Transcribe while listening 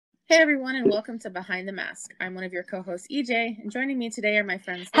Hey everyone, and welcome to Behind the Mask. I'm one of your co-hosts, EJ, and joining me today are my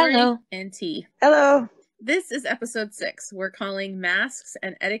friends Lori Hello. and T. Hello. This is episode 6. We're calling Masks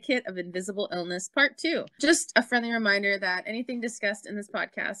and Etiquette of Invisible Illness Part 2. Just a friendly reminder that anything discussed in this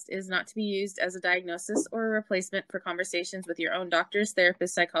podcast is not to be used as a diagnosis or a replacement for conversations with your own doctors,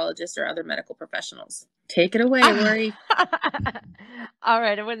 therapists, psychologists, or other medical professionals. Take it away, Lori. All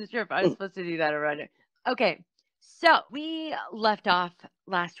right, I wasn't sure if I was supposed to do that already. Okay, so we left off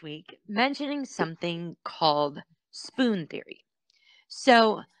last week mentioning something called spoon theory.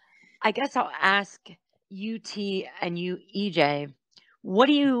 So I guess I'll ask you, T, and you, EJ, what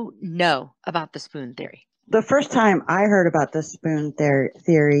do you know about the spoon theory? The first time I heard about the spoon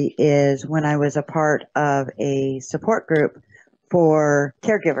theory is when I was a part of a support group for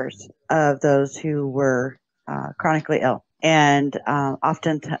caregivers of those who were chronically ill, and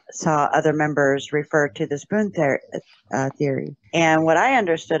often saw other members refer to the spoon theory. And what I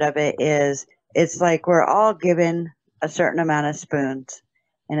understood of it is it's like we're all given a certain amount of spoons,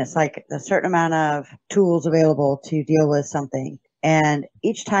 and it's like a certain amount of tools available to deal with something. And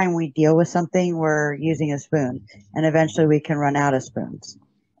each time we deal with something, we're using a spoon, and eventually we can run out of spoons.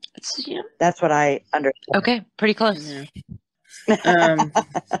 That's what I understood. Okay, pretty close. Yeah.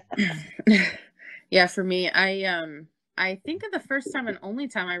 Yeah, for me, I think of the first time and only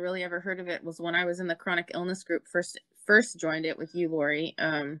time I really ever heard of it was when I was in the chronic illness group, first joined it with you, Lori,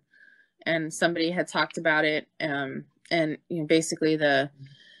 and somebody had talked about it, and basically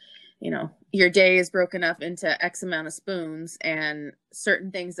your day is broken up into X amount of spoons, and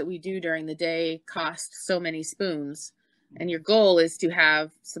certain things that we do during the day cost so many spoons, and your goal is to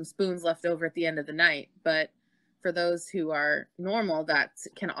have some spoons left over at the end of the night. But for those who are normal, that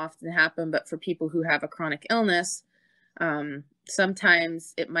can often happen. But for people who have a chronic illness,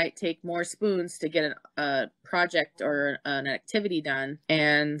 sometimes it might take more spoons to get a project or an activity done,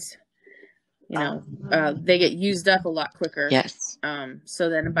 and they get used up a lot quicker. Yes. So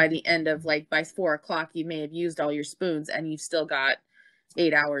then by the end of by 4 o'clock, you may have used all your spoons, and you've still got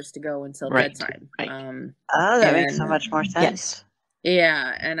 8 hours to go until bedtime. Right. That makes so much more sense. Yes.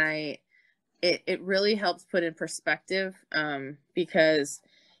 Yeah, and it really helps put in perspective, because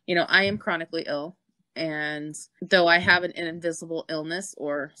I am chronically ill, and though I have an invisible illness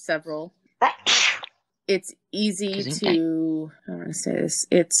or several, it's easy to I want to say this.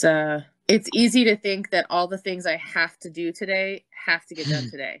 It's easy to think that all the things I have to do today have to get done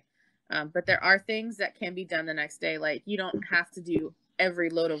today. But there are things that can be done the next day. Like, you don't have to do every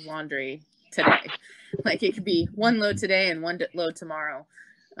load of laundry today. Like, it could be one load today and one load tomorrow.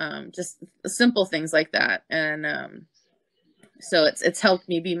 Just simple things like that. And so it's helped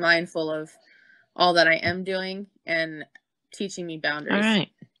me be mindful of all that I am doing and teaching me boundaries. All right.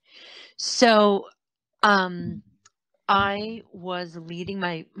 So I was leading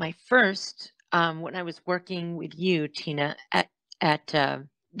my first, when I was working with you, Tina, at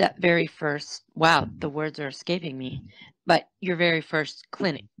that very first, wow, the words are escaping me, but your very first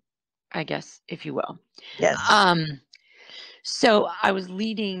clinic, I guess, if you will. Yes. So I was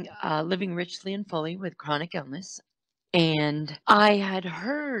leading Living Richly and Fully with Chronic Illness, and I had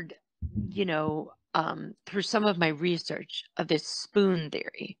heard, through some of my research of this spoon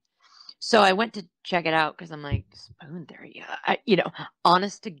theory. So I went to check it out because I'm like, spoon theory.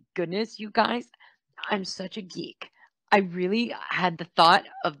 Honest to goodness, you guys, I'm such a geek. I really had the thought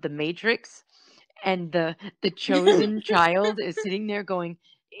of the Matrix, and the chosen child is sitting there going,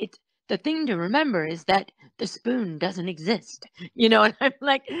 the thing to remember is that the spoon doesn't exist. And I'm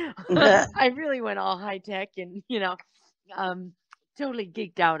like, I really went all high tech and, totally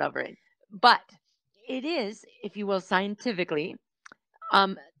geeked out over it. But it is, if you will, scientifically,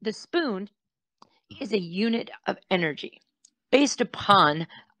 the spoon is a unit of energy based upon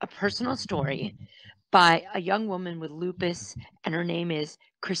a personal story by a young woman with lupus, and her name is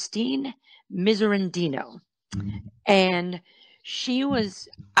Christine Miserandino. And she was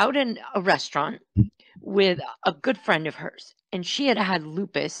out in a restaurant with a good friend of hers, and she had had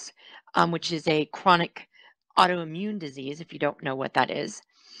lupus, which is a chronic autoimmune disease, if you don't know what that is.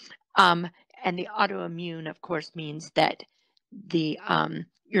 And the autoimmune, of course, means that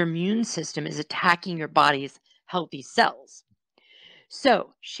your immune system is attacking your body's healthy cells.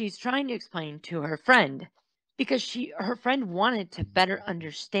 So she's trying to explain to her friend, because her friend wanted to better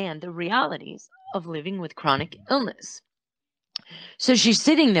understand the realities of living with chronic illness. So she's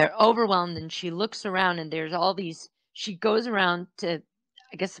sitting there overwhelmed, and she looks around, and there's all these, she goes around to,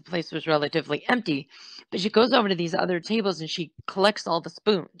 I guess the place was relatively empty, but she goes over to these other tables and she collects all the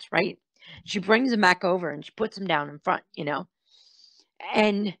spoons, right? She brings them back over and she puts them down in front,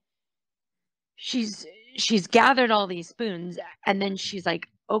 and she's gathered all these spoons, and then she's like,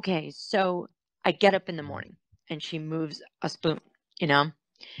 okay, so I get up in the morning and she moves a spoon, you know,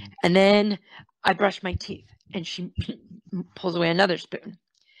 and then I brush my teeth and she pulls away another spoon.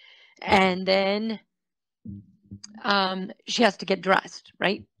 And then she has to get dressed,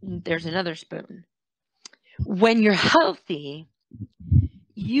 right? There's another spoon. When you're healthy,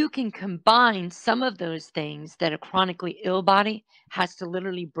 you can combine some of those things that a chronically ill body has to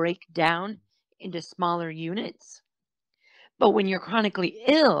literally break down into smaller units. But when you're chronically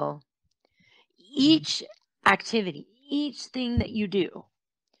ill, each activity, each thing that you do,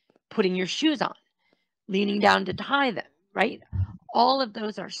 putting your shoes on, leaning down to tie them, right? All of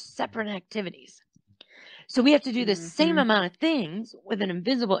those are separate activities. So we have to do the same amount of things with an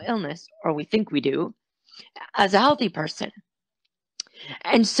invisible illness, or we think we do, as a healthy person.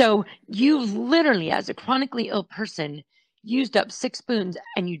 And so you've literally, as a chronically ill person, used up 6 spoons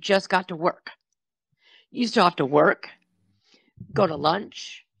and you just got to work. You still have to work, go to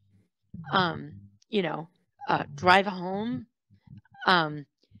lunch, drive home, and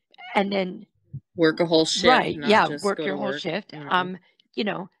then work a whole shift, right, not yeah, just work go your to whole work. shift, and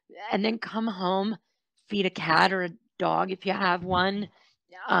then come home, feed a cat or a dog if you have one,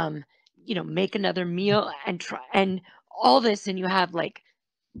 make another meal and try and all this, and you have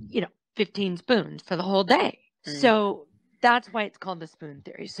 15 spoons for the whole day. So that's why it's called the spoon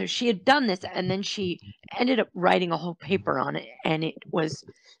theory. So she had done this and then she ended up writing a whole paper on it, and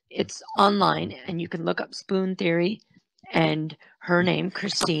it's online and you can look up spoon theory and her name,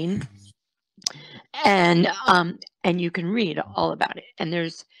 Christine, and you can read all about it. And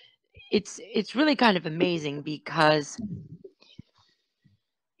it's really kind of amazing because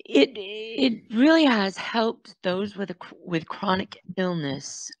it really has helped those with chronic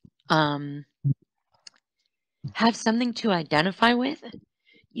illness have something to identify with.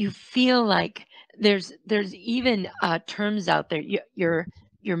 You feel like there's even terms out there. You're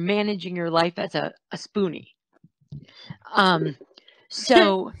managing your life as a spoonie.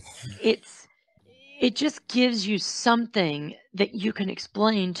 So it just gives you something that you can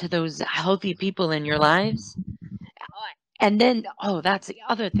explain to those healthy people in your lives. And then, that's the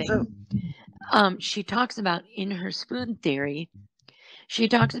other thing. She talks about in her spoon theory, she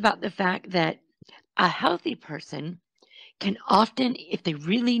talks about the fact that a healthy person can often, if they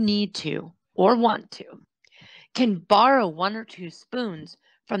really need to or want to, can borrow 1 or 2 spoons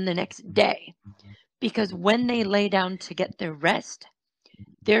from the next day, because when they lay down to get their rest,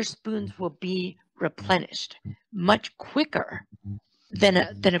 their spoons will be replenished much quicker than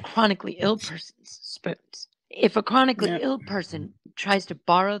a chronically ill person's spoons. If a chronically ill person tries to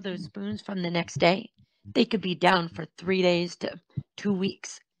borrow those spoons from the next day, they could be down for 3 days to 2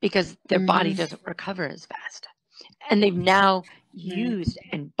 weeks because their body doesn't recover as fast. And they've now used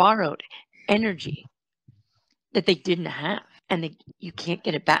and borrowed energy that they didn't have, and you can't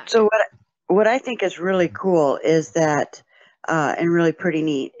get it back. So what I think is really cool is that, and really pretty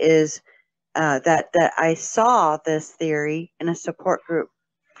neat, is that I saw this theory in a support group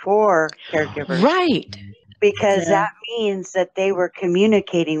for caregivers. Right. Because that means that they were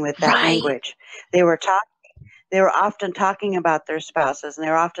communicating with that language. They were often talking about their spouses, and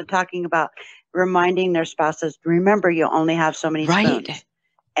they were often talking about reminding their spouses, remember, you only have so many spoons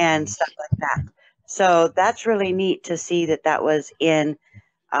and stuff like that. So that's really neat to see that was in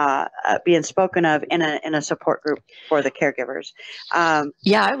being spoken of in a support group for the caregivers.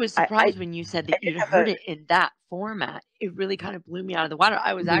 I was surprised when you said that you'd heard it in that format. It really kind of blew me out of the water.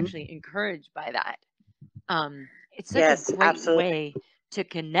 I was actually encouraged by that. It's such a great way to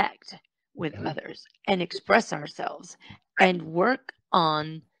connect with others and express ourselves and work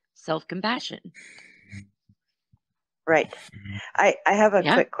on self-compassion. Right. I have a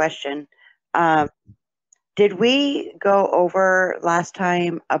quick question. Did we go over last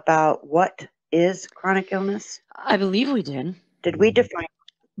time about what is chronic illness? I believe we did. Did we define?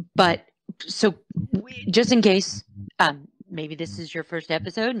 But so just in case, maybe this is your first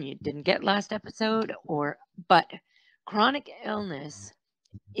episode and you didn't get last episode, but chronic illness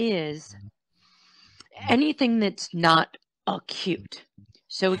is anything that's not acute.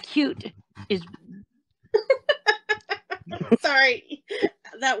 So acute is sorry,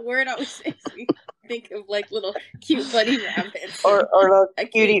 that word always makes me think of little cute bunny rabbits or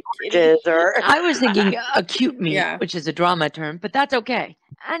cutie oranges, or I was thinking acute meat, which is a drama term, but that's okay.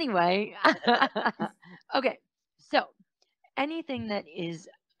 Anyway, okay, so anything that is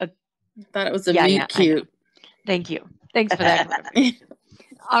thought it was a meat cute. Thank you. Thanks for that.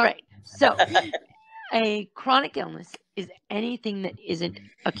 All right, so a chronic illness is anything that isn't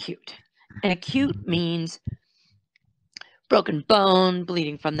acute. And acute means broken bone,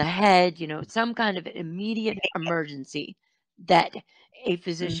 bleeding from the head, some kind of an immediate emergency that a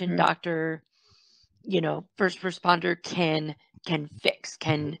physician, Mm-hmm. doctor, first responder can fix,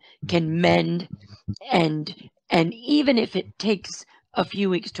 can mend, and even if it takes a few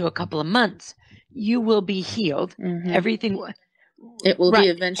weeks to a couple of months, you will be healed. Mm-hmm. Everything It will be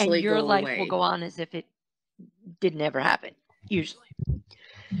and eventually your go life away. will go on as if it didn't ever happen, usually.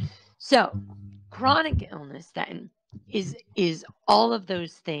 So chronic illness then is all of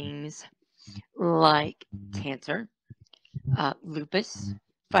those things like cancer, lupus,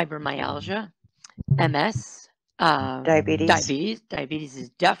 fibromyalgia, MS, Diabetes. Diabetes is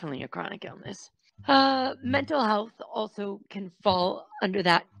definitely a chronic illness. Mental health also can fall under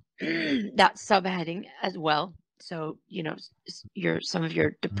that that subheading as well. So some of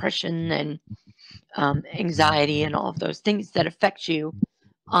your depression and anxiety and all of those things that affect you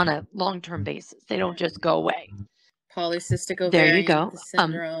on a long-term basis. They don't just go away. Polycystic There you ovarian go.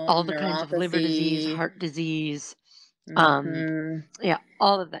 syndrome, All the kinds of liver disease, neuropathy. heart disease, Mm-hmm.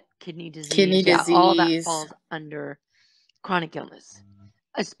 all of that, kidney disease, Kidney disease. all that falls under chronic illness,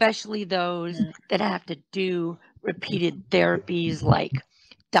 especially those that have to do repeated therapies like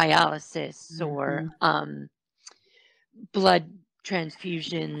dialysis or blood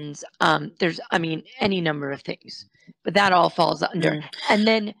transfusions. There's any number of things, but that all falls under.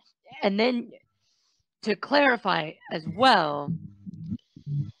 And then to clarify as well,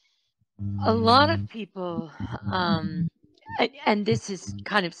 a lot of people, and this is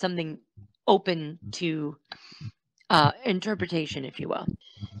kind of something open to interpretation, if you will.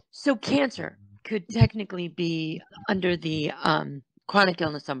 So cancer could technically be under the chronic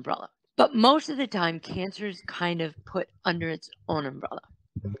illness umbrella, but most of the time cancer is kind of put under its own umbrella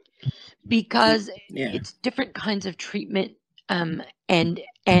because it's different kinds of treatment, and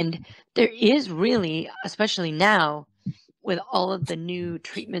there is really, especially now with all of the new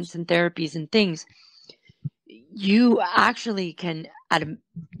treatments and therapies and things, you actually can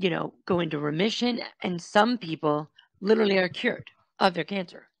go into remission, and some people literally are cured of their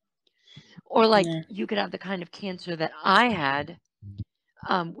cancer. Or like you could have the kind of cancer that I had,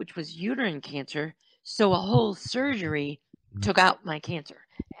 which was uterine cancer. So a whole surgery took out my cancer,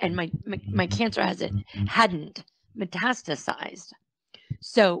 and my cancer hadn't metastasized.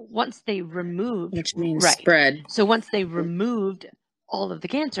 So once they removed, which means spread. So once they removed all of the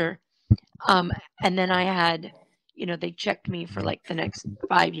cancer, and then I had, they checked me for like the next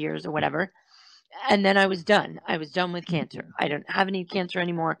 5 years or whatever. And then I was done. I was done with cancer. I don't have any cancer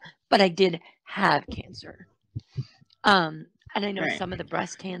anymore, but I did have cancer. And I know some of the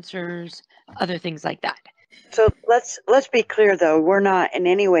breast cancers, other things like that. So let's be clear, though. We're not in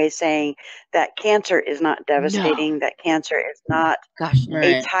any way saying that cancer is not devastating, that cancer is not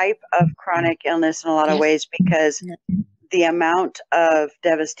a type of chronic illness in a lot of ways, because the amount of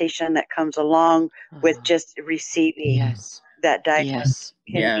devastation that comes along with just receiving that diagnosis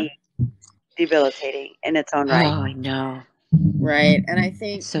can be debilitating in its own right. Oh, I know. Right. And I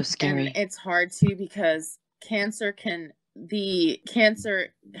think it's so scary. And it's hard too, because cancer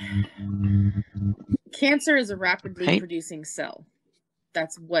is a rapidly producing cell.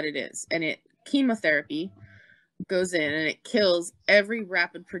 That's what it is. And chemotherapy goes in and it kills every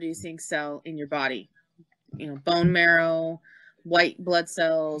rapid producing cell in your body. Bone marrow, white blood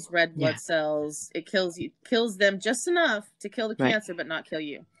cells, red blood cells. It kills them just enough to kill the cancer, but not kill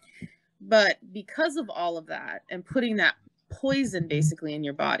you. But because of all of that and putting that poison basically in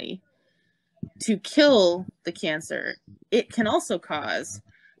your body to kill the cancer, it can also cause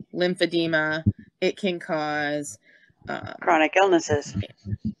lymphedema. It can cause chronic illnesses,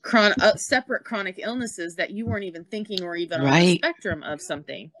 separate chronic illnesses that you weren't even thinking or even on the spectrum of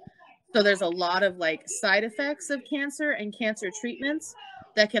something. So there's a lot of side effects of cancer and cancer treatments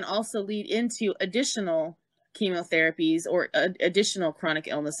that can also lead into additional chemotherapies or additional chronic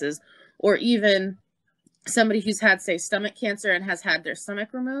illnesses, or even somebody who's had, say, stomach cancer and has had their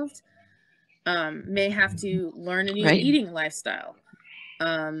stomach removed may have to learn a new eating lifestyle.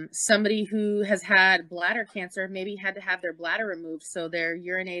 Somebody who has had bladder cancer maybe had to have their bladder removed, so they're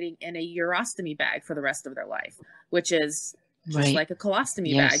urinating in a urostomy bag for the rest of their life, which is just like a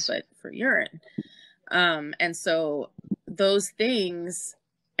colostomy bag, but for urine. And so those things,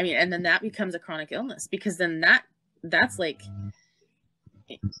 and then that becomes a chronic illness, because then that's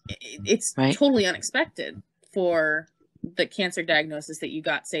it's totally unexpected for the cancer diagnosis that you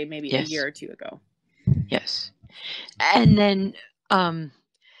got, say, maybe a year or two ago. Yes. And then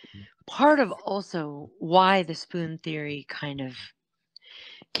part of also why the spoon theory kind of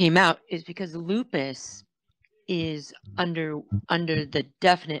came out is because lupus is under the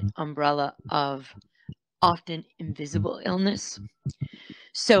definite umbrella of often invisible illness.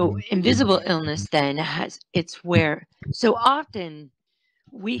 So invisible illness then so often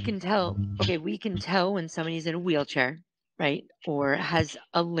we can tell when somebody's in a wheelchair, right? Or has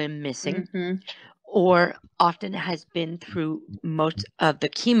a limb missing, or often has been through most of the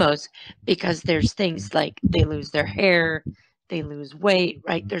chemos, because there's things like they lose their hair, they lose weight,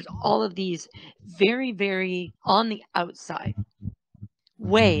 right? There's all of these very, very on the outside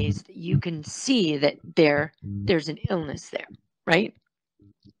ways that you can see that there's an illness there, right?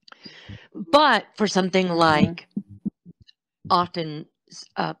 But for something like often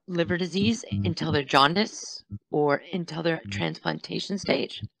liver disease until they're jaundice or until they're at transplantation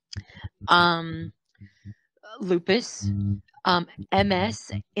stage, lupus,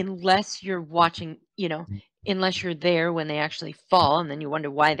 MS, unless you're watching, unless you're there when they actually fall, and then you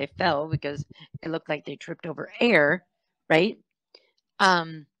wonder why they fell because it looked like they tripped over air, right?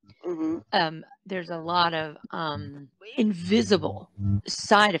 There's a lot of invisible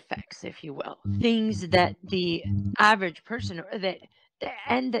side effects, if you will, things that the average person, or that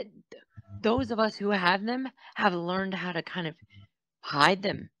those of us who have them have learned how to kind of hide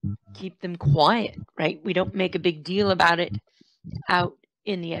them, keep them quiet, right? We don't make a big deal about it out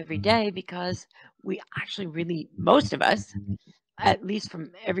in the everyday, because we actually really, most of us, at least from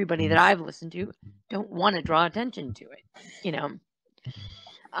everybody that I've listened to, don't want to draw attention to it,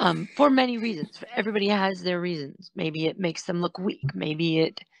 for many reasons. Everybody has their reasons. Maybe it makes them look weak. Maybe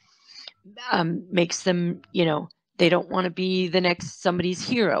it makes them, they don't want to be the next somebody's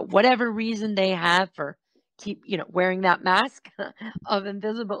hero. Whatever reason they have for wearing that mask of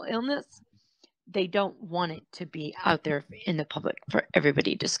invisible illness, they don't want it to be out there in the public for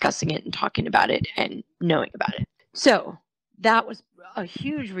everybody discussing it and talking about it and knowing about it. So that was a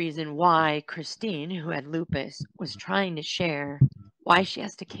huge reason why Christine, who had lupus, was trying to share why she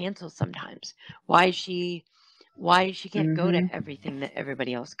has to cancel sometimes, why she can't go to everything that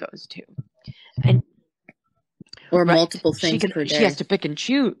everybody else goes to, and or multiple things per day. She has to pick and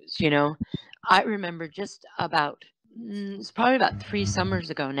choose. I remember just about, it's probably about 2 summers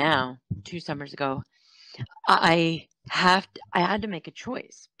ago, I had to make a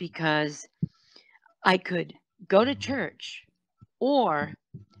choice, because I could go to church or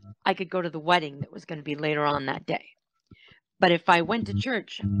I could go to the wedding that was going to be later on that day. But if I went to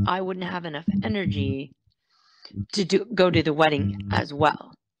church, I wouldn't have enough energy to go to the wedding as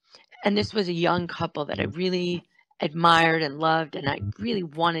well. And this was a young couple that I really admired and loved, and I really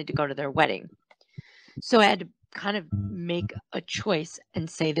wanted to go to their wedding. So I had to kind of make a choice and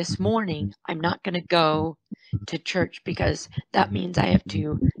say, this morning, I'm not going to go to church, because that means I have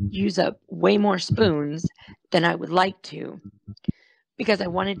to use up way more spoons than I would like to, because I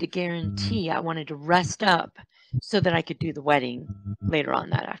wanted to rest up so that I could do the wedding later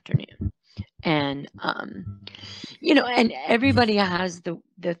on that afternoon. And, and everybody has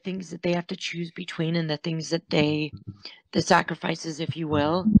the things that they have to choose between, and the things that the sacrifices, if you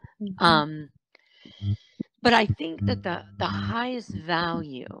will. But I think that the highest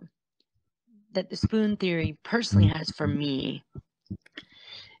value that the spoon theory personally has for me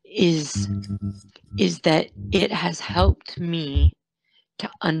is that it has helped me to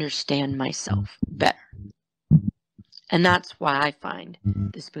understand myself better. And that's why I find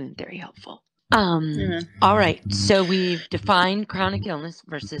the spoon theory helpful. All right. So we've defined chronic illness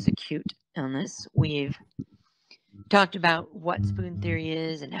versus acute illness. We've talked about what spoon theory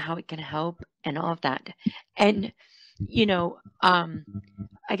is and how it can help and all of that. And,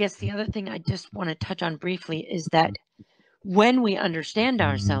 I guess the other thing I just want to touch on briefly is that when we understand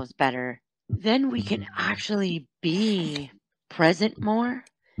ourselves better, then we can actually be present more,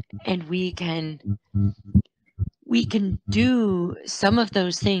 and we can do some of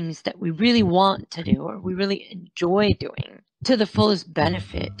those things that we really want to do or we really enjoy doing to the fullest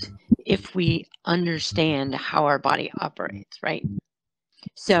benefit if we understand how our body operates, right?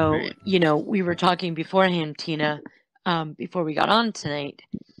 So, we were talking beforehand, Tina, before we got on tonight,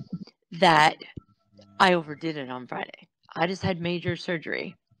 that I overdid it on Friday. I just had major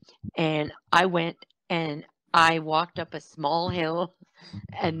surgery, and I went and I walked up a small hill,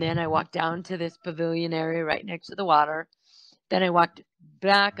 and then I walked down to this pavilion area right next to the water. Then I walked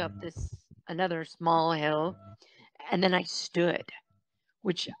back up another small hill, and then I stood,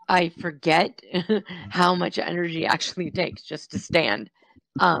 which I forget how much energy actually takes just to stand.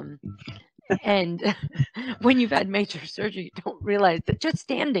 And when you've had major surgery, you don't realize that just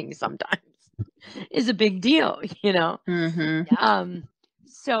standing sometimes is a big deal,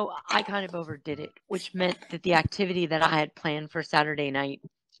 So I kind of overdid it, which meant that the activity that I had planned for Saturday night,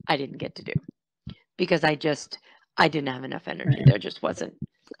 I didn't get to do, because I didn't have enough energy. There just wasn't.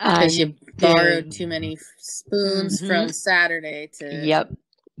 Because you borrowed too many spoons from Saturday to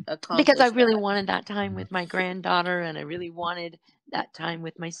accomplish because I really that. wanted that time with my granddaughter, and I really wanted that time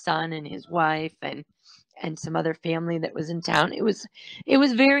with my son and his wife and some other family that was in town. It was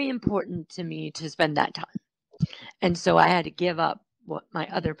very important to me to spend that time. And so I had to give up what my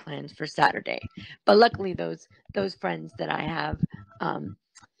other plans for Saturday. But luckily those friends that I have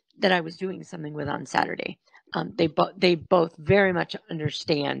that I was doing something with on Saturday, they both very much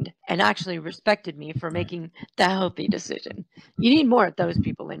understand and actually respected me for making the healthy decision. You need more of those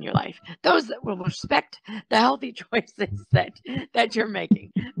people in your life, those that will respect the healthy choices that you're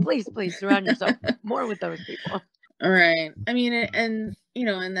making. Please surround yourself more with those people. All right. I mean, and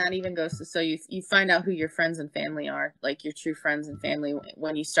and that even goes to, so you find out who your friends and family are, like your true friends and family,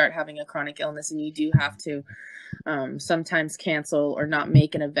 when you start having a chronic illness, and you do have to sometimes cancel or not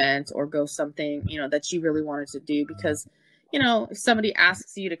make an event or go something, that you really wanted to do, because, if somebody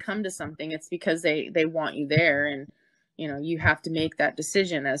asks you to come to something, it's because they want you there, and, you have to make that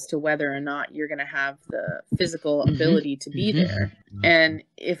decision as to whether or not you're going to have the physical ability to be there. And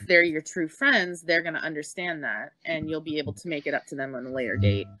if they're your true friends, they're going to understand that, and you'll be able to make it up to them on a later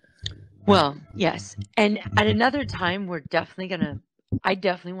date. Well, yes. And at another time, I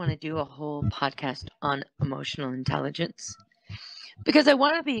definitely want to do a whole podcast on emotional intelligence, because I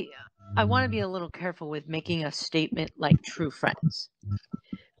want to be a little careful with making a statement like true friends,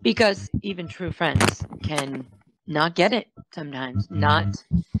 because even true friends can not get it sometimes.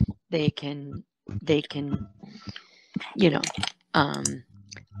 They can, I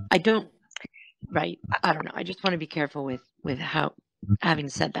don't know. I just want to be careful with how, having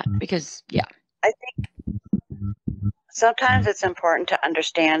said that, because I think sometimes it's important to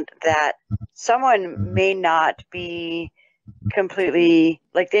understand that someone may not be completely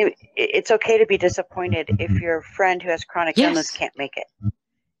it's okay to be disappointed if your friend who has chronic illness can't make it.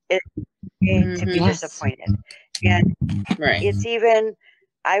 It's okay to be disappointed. And it's even,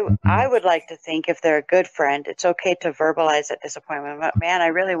 I would like to think, if they're a good friend, it's okay to verbalize that disappointment. Man, I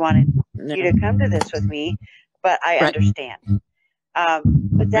really wanted you to come to this with me, but I understand.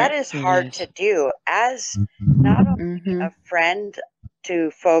 But that is hard to do as not only a friend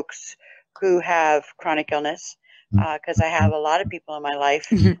to folks who have chronic illness, because I have a lot of people in my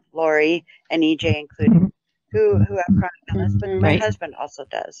life, Lori and EJ included, who have chronic illness, but my husband also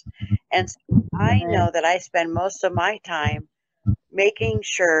does. And so I know that I spend most of my time making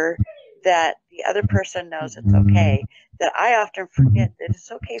sure that the other person knows it's okay, that I often forget that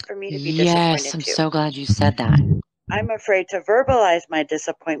it's okay for me to be disappointed Yes, I'm too. so glad you said that. I'm afraid to verbalize my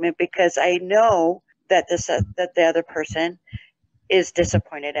disappointment because I know that that the other person is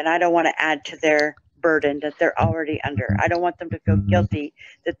disappointed, and I don't want to add to their burden that they're already under. I don't want them to feel guilty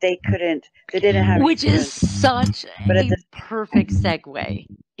that they didn't have, which is such a perfect segue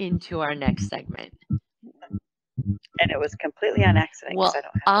into our next segment. And it was completely on accident. Well,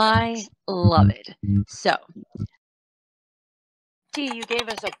 I love it. So, you gave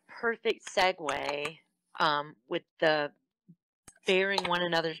us a perfect segue with the bearing one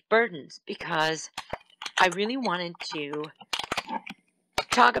another's burdens, because I really wanted to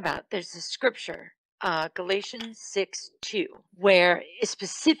talk about, there's a scripture, Galatians 6:2, where it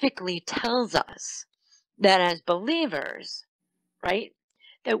specifically tells us that as believers, right,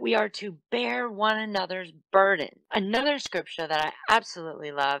 that we are to bear one another's burden. Another scripture that I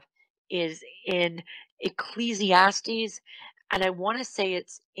absolutely love is in Ecclesiastes, and I want to say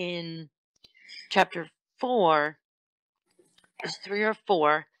it's in chapter 4, there's 3 or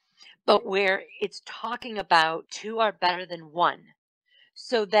 4, but where it's talking about two are better than one,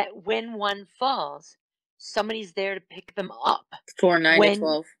 so that when one falls, somebody's there to pick them up.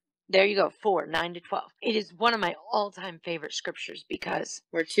 4:9-12. There you go, 4:9-12. It is one of my all-time favorite scriptures, because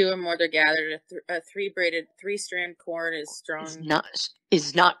where two or more are gathered, a three-strand cord is strong.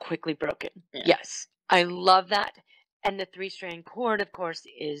 Is not quickly broken. Yeah. Yes, I love that. And the three-strand cord, of course,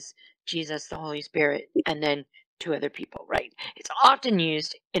 is Jesus, the Holy Spirit, and then two other people, right? It's often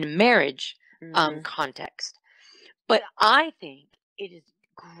used in a marriage context. But I think it is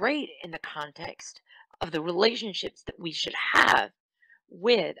great in the context of the relationships that we should have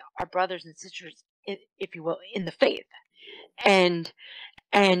with our brothers and sisters, if you will, in the faith. And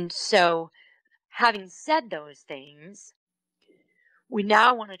so, having said those things, we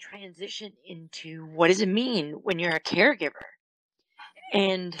now want to transition into, what does it mean when you're a caregiver?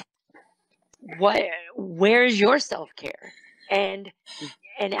 And where is your self-care? And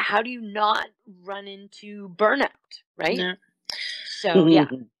how do you not run into burnout, right? Yeah. So, yeah.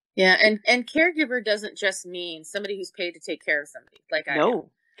 Yeah, and caregiver doesn't just mean somebody who's paid to take care of somebody, like I am.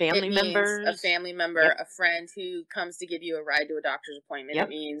 Family members. A family member, a friend who comes to give you a ride to a doctor's appointment. It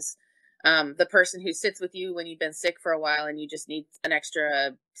means the person who sits with you when you've been sick for a while and you just need an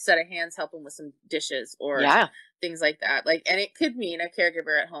extra set of hands helping with some dishes or things like that. Like, and it could mean a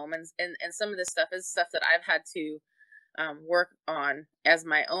caregiver at home. And some of this stuff is stuff that I've had to work on as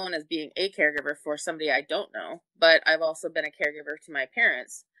my own, as being a caregiver for somebody I don't know, but I've also been a caregiver to my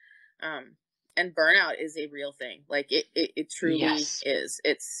parents. And burnout is a real thing. Like it truly is.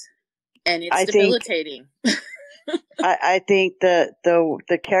 It's debilitating. I think the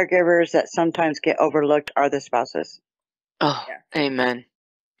caregivers that sometimes get overlooked are the spouses. Oh, amen.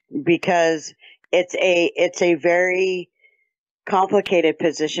 Because it's a very complicated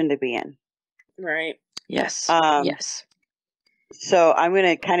position to be in. Right. Yes. Yes. So I'm going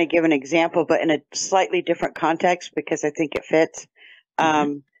to kind of give an example, but in a slightly different context because I think it fits.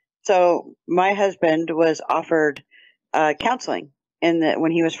 So my husband was offered counseling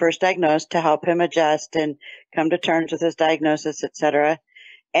when he was first diagnosed to help him adjust and come to terms with his diagnosis, etc.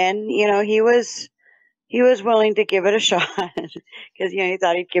 And he was willing to give it a shot because he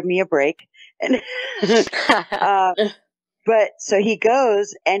thought he'd give me a break. And but so he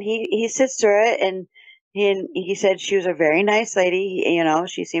goes and he sits through it, and he said she was a very nice lady.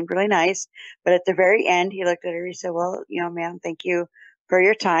 She seemed really nice. But at the very end, he looked at her. He said, "Well, ma'am, thank you for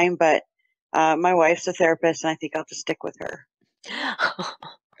your time, but my wife's a therapist, and I think I'll just stick with her."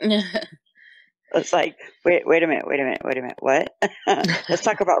 It's like, wait a minute. What? Let's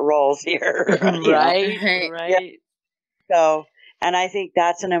talk about roles here. Right. So, and I think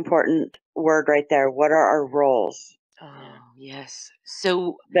that's an important word right there. What are our roles? Oh, yes.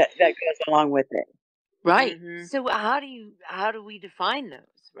 So that goes along with it. Right. So how do we define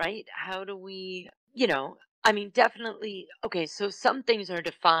those, right? How do we, definitely, okay, so some things are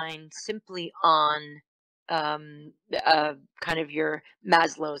defined simply on kind of your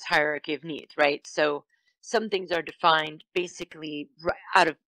Maslow's hierarchy of needs, right? So some things are defined basically out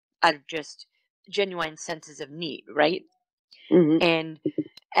of just genuine senses of need, right? And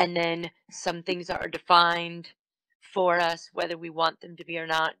then some things are defined for us, whether we want them to be or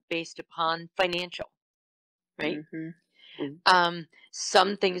not, based upon financial, right?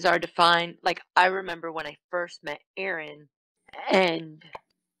 Some things are defined, like I remember when I first met Aaron, and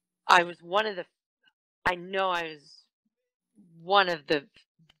I was one of the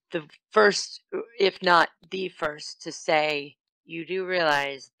first, if not the first, to say, you do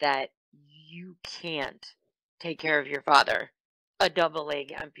realize that you can't take care of your father, a double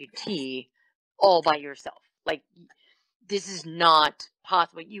leg amputee, all by yourself. Like, this is not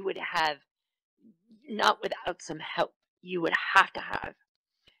possible. You would have, not without some help, you would have to have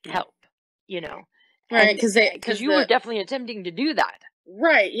help, Right, because you were definitely attempting to do that.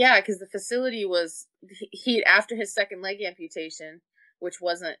 Right, yeah, because the facility was, he after his second leg amputation, which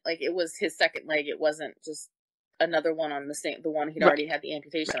wasn't, like, it was his second leg, it wasn't just another one on the one he'd already had the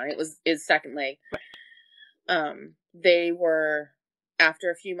amputation on, it was his second leg. They were,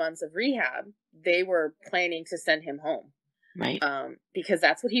 after a few months of rehab, they were planning to send him home. Right. Because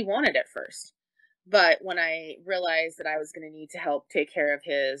that's what he wanted at first. But when I realized that I was going to need to help take care of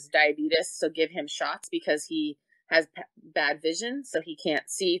his diabetes, so give him shots because he has bad vision, so he can't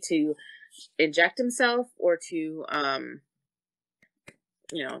see to inject himself or to,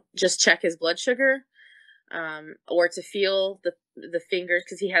 just check his blood sugar, or to feel the fingers,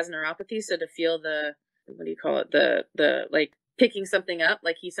 because he has neuropathy, so to feel the, what do you call it, the like picking something up,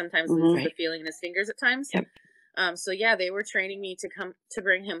 like he sometimes loses the feeling in his fingers at times. So yeah, they were training me to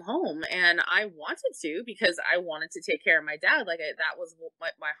bring him home, and I wanted to, because I wanted to take care of my dad. Like, that was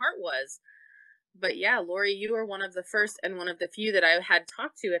what my heart was. But yeah, Lori, you were one of the first and one of the few that I had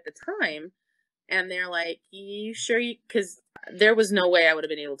talked to at the time. And they're like, you sure because there was no way I would have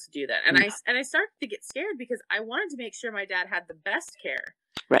been able to do that. And I started to get scared because I wanted to make sure my dad had the best care.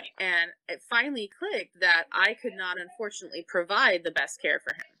 Right. And it finally clicked that I could not, unfortunately, provide the best care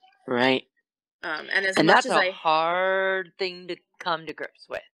for him. Right. And that's a hard thing to come to grips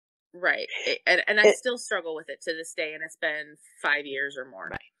with. Right. And I still struggle with it to this day, and it's been 5 years or more.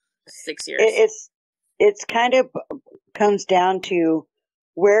 Right. 6 years. It's kind of comes down to,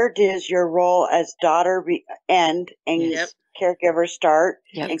 where does your role as daughter end and caregiver start,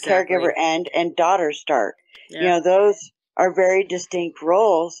 and caregiver end and daughter start? Those are very distinct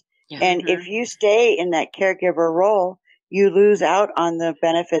roles. And if you stay in that caregiver role, you lose out on the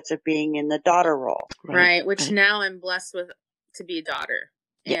benefits of being in the daughter role. Right. Which now I'm blessed with, to be a daughter.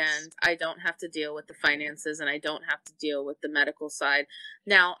 Yes. And I don't have to deal with the finances, and I don't have to deal with the medical side.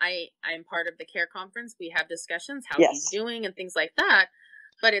 Now, I'm part of the care conference. We have discussions, how he's doing and things like that.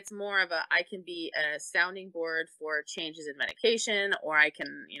 But it's more of I can be a sounding board for changes in medication, or I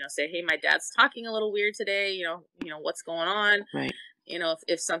can, say, hey, my dad's talking a little weird today, what's going on? Right.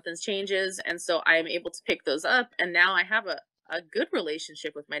 if something changes. And so I'm able to pick those up. And now I have a good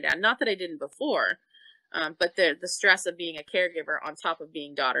relationship with my dad. Not that I didn't before, but the stress of being a caregiver on top of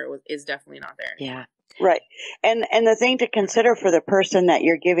being daughter is definitely not there anymore. Yeah. Right. And the thing to consider for the person that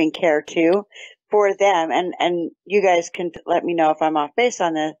you're giving care to, for them, and you guys can let me know if I'm off base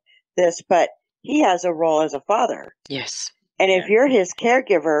on this, but he has a role as a father. Yes. And if you're his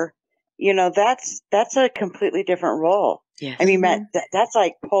caregiver, that's a completely different role. Yes. I mean, that's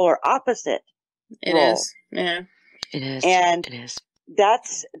like polar opposite It role. is. Yeah. It is. And it is.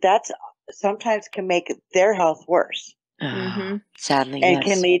 That's sometimes can make their health worse. Oh, sadly, and yes.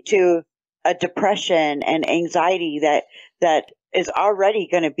 can lead to a depression and anxiety that is already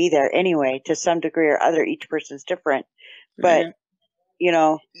going to be there anyway to some degree or other. Each person's different, but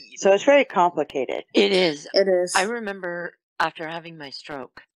so it's very complicated. It is. It is. I remember after having my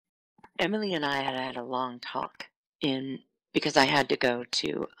stroke, Emily and I had a long talk because I had to go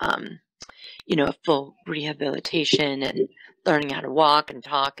to a full rehabilitation and learning how to walk and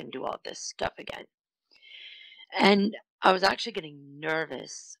talk and do all this stuff again. And I was actually getting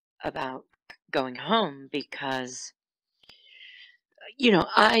nervous about going home because,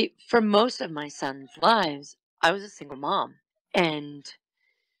 for most of my son's lives, I was a single mom. And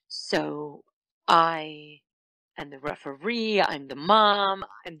so I am the referee, I'm the mom,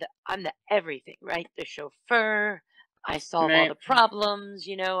 I'm the everything, right? The chauffeur, I solve all the problems,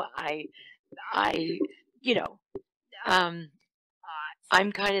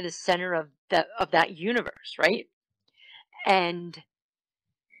 I'm kind of the center of that universe, right? And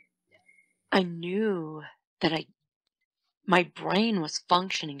I knew that my brain was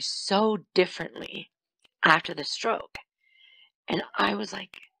functioning so differently after the stroke. And I was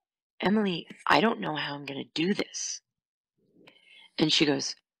like, Emily, I don't know how I'm going to do this. And she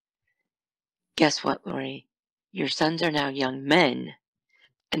goes, guess what, Lori? Your sons are now young men,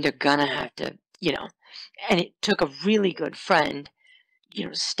 and they're going to have to, and it took a really good friend,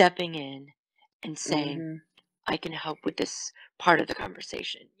 stepping in and saying, I can help with this part of the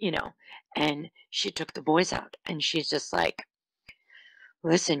conversation, and she took the boys out, and she's just like,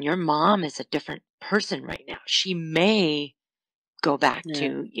 listen, your mom is a different person right now. She may go back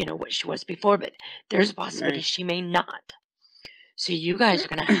to, what she was before, but there's a possibility she may not. So you guys are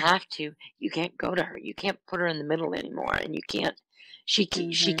going to have to, you can't go to her. You can't put her in the middle anymore. And you can't, she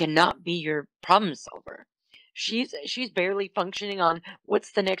cannot be your problem solver. She's barely functioning on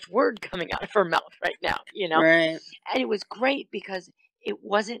what's the next word coming out of her mouth right now, Right. And it was great because it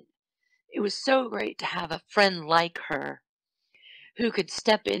was so great to have a friend like her who could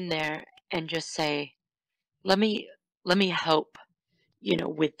step in there and just say, let me help,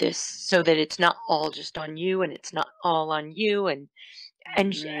 with this so that it's not all just on you and it's not all on you. And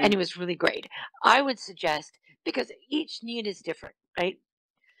it was really great. I would suggest, because each need is different, right?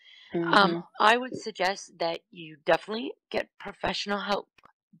 I would suggest that you definitely get professional help,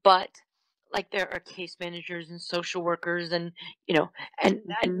 but like there are case managers and social workers and,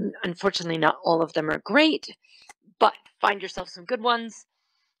 and unfortunately not all of them are great, but find yourself some good ones,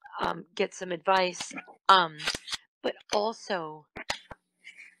 get some advice, but also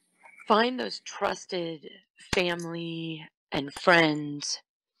find those trusted family and friends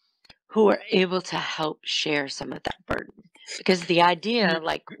who are able to help share some of that burden. Because the idea,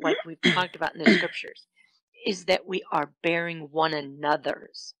 like we've talked about in the scriptures, is that we are bearing one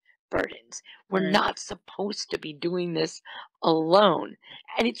another's burdens. We're not supposed to be doing this alone.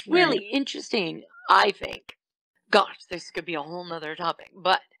 And it's really interesting, I think. Gosh, this could be a whole nother topic,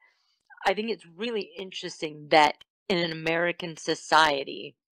 but I think it's really interesting that in an American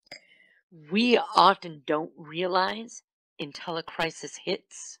society, we often don't realize until a crisis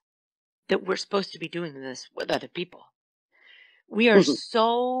hits that we're supposed to be doing this with other people. We are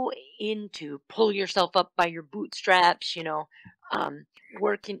so into pull yourself up by your bootstraps,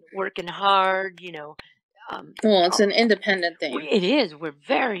 working hard, well, it's an independent thing. It is. We're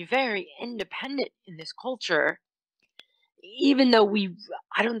very, very independent in this culture. Even though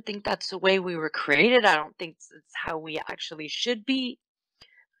I don't think that's the way we were created. I don't think it's how we actually should be.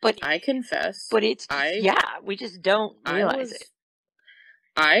 But I confess. But it's we just don't realize it.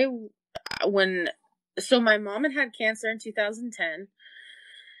 So my mom had cancer in 2010,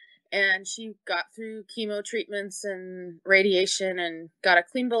 and she got through chemo treatments and radiation and got a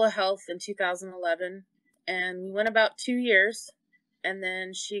clean bill of health in 2011. And we went about 2 years, and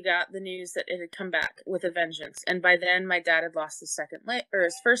then she got the news that it had come back with a vengeance. And by then my dad had lost his second leg, or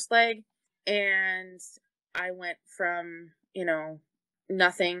his first leg. And I went from,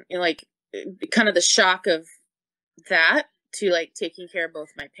 nothing, like kind of the shock of that to like taking care of both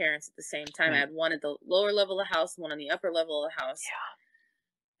my parents at the same time. I had one at the lower level of the house, one on the upper level of the house.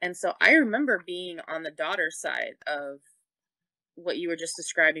 And so I remember being on the daughter's side of what you were just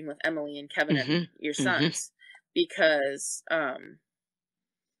describing with Emily and Kevin and your sons, because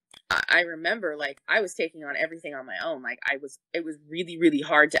I remember like I was taking on everything on my own. Like it was really, really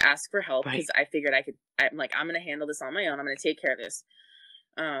hard to ask for help because I figured I'm like, I'm going to handle this on my own. I'm going to take care of this.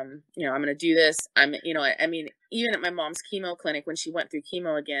 I'm going to do this. I mean, even at my mom's chemo clinic, when she went through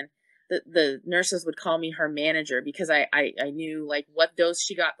chemo again, the nurses would call me her manager because I knew like what dose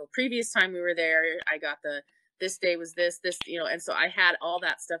she got the previous time we were there. I got this day was this, and so I had all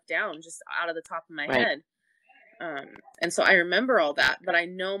that stuff down just out of the top of my head. And so I remember all that, but I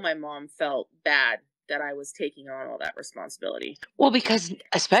know my mom felt bad that I was taking on all that responsibility. Well, because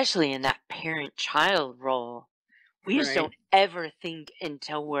especially in that parent-child role, we just don't ever think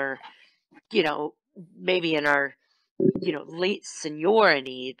until we're, maybe in our, late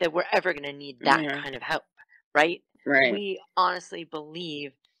seniority that we're ever going to need that kind of help, right? Right. We honestly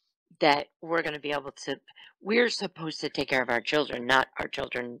believe that we're going to be able to, we're supposed to take care of our children, not our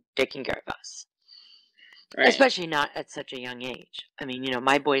children taking care of us. Right. Especially not at such a young age. I mean,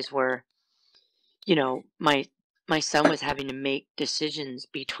 my boys were, my son was having to make decisions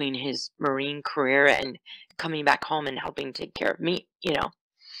between his Marine career and coming back home and helping take care of me,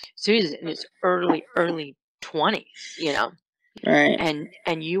 So he was in his early 20s, Right.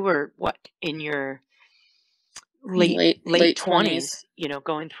 And you were what, in your late 20s,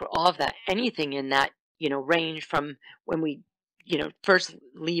 going through all of that. Anything in that, range from when we, first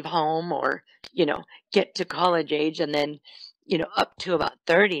leave home or, get to college age and then, up to about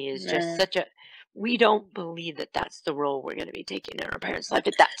 30 is just such a, we don't believe that that's the role we're going to be taking in our parents' life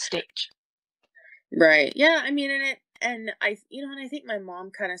at that stage. Right. Yeah. I mean, and I think my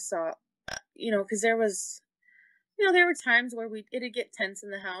mom kind of saw, because there was, there were times where it'd get tense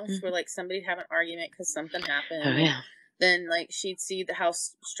in the house where like somebody'd have an argument because something happened. Oh, yeah. Then like she'd see how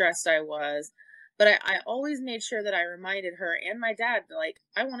stressed I was. But I always made sure that I reminded her and my dad, like,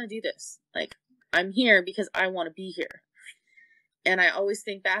 I want to do this. Like, I'm here because I want to be here. And I always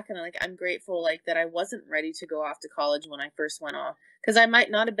think back and I'm grateful like that I wasn't ready to go off to college when I first went off. Because I might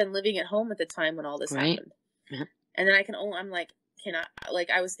not have been living at home at the time when all this happened. Mm-hmm. And then I'm like,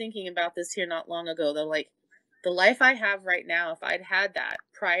 I was thinking about this here not long ago, though, like, the life I have right now, if I'd had that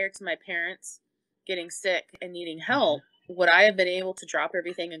prior to my parents getting sick and needing help, would I have been able to drop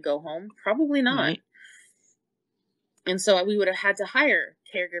everything and go home? Probably not. Right. And so we would have had to hire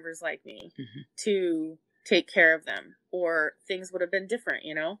caregivers like me to take care of them, or things would have been different,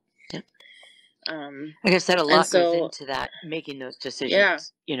 Yeah. I guess that a lot goes into that, making those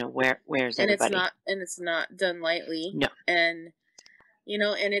decisions. Yeah. Where's everybody? It's not done lightly. No. And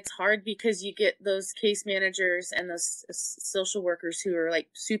and it's hard because you get those case managers and those social workers who are like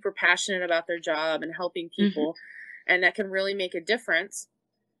super passionate about their job and helping people, and that can really make a difference.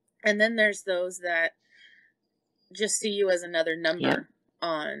 And then there's those that just see you as another number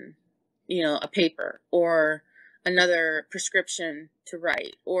on, a paper or another prescription to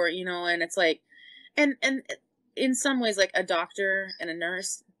write, or, and it's like, and in some ways, like a doctor and a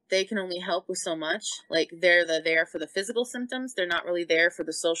nurse, they can only help with so much. Like they're there for the physical symptoms. They're not really there for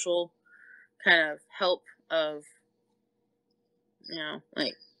the social kind of help of,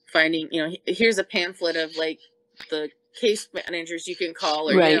 like finding, here's a pamphlet of like the case managers you can call,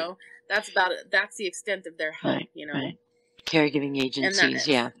 or, that's about it. That's the extent of their help, Right. Caregiving agencies.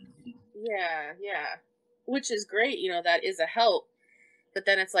 Yeah. Which is great. That is a help, but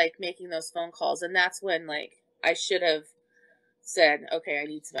then it's like making those phone calls. And that's when like, I should have said, okay, I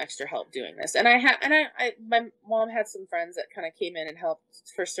need some extra help doing this. And my mom had some friends that kind of came in and helped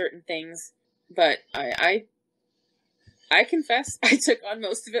for certain things, but I confess I took on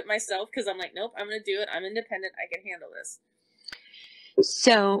most of it myself because I'm like, nope, I'm going to do it. I'm independent. I can handle this.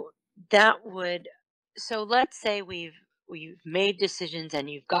 So let's say we've made decisions and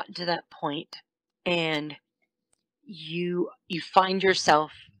you've gotten to that point and you find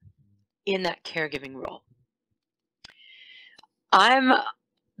yourself in that caregiving role. I'm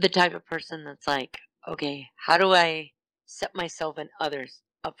the type of person that's like, okay, how do I set myself and others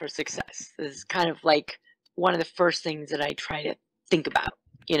up for success? This is kind of like one of the first things that I try to think about,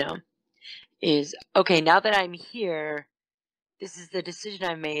 is, okay, now that I'm here, this is the decision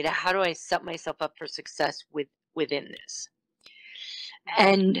I made. How do I set myself up for success within this?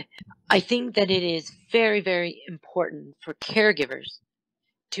 And I think that it is very, very important for caregivers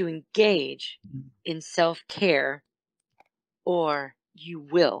to engage in self-care, or you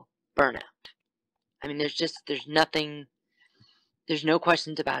will burn out. I mean, there's no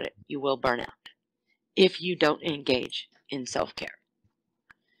questions about it. You will burn out if you don't engage in self-care.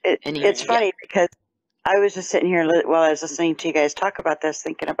 It's funny because I was just sitting here while I was listening to you guys talk about this,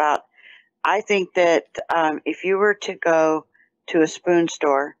 thinking about, I think that if you were to go to a spoon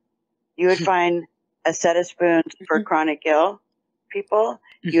store, you would find a set of spoons for chronic ill people.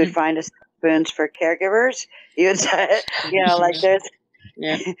 You would find a set of spoons for caregivers. You would, like there's,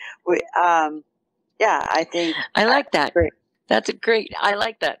 Yeah. yeah, I think. I like that. Great. That's a great. I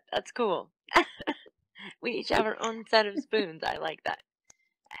like that. That's cool. We each have our own set of spoons. I like that.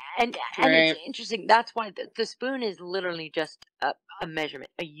 And Right. it's interesting. That's why the spoon is literally just a measurement,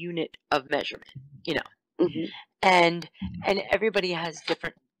 a unit of measurement, you know. And everybody has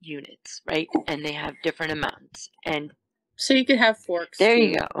different units, right? And they have different amounts. And So you could have forks. there too,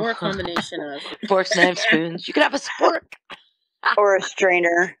 you go. Or a combination of forks, knives, spoons. You could have a spork. Or a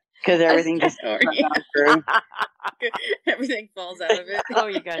strainer, because everything just through. Everything falls out of it. Oh,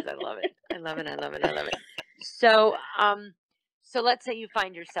 you guys, I love it. I love it. I love it. I love it. So, so let's say you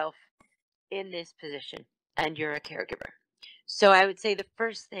find yourself in this position and you're a caregiver. So I would say the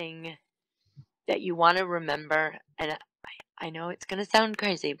first thing that you want to remember, and I know it's going to sound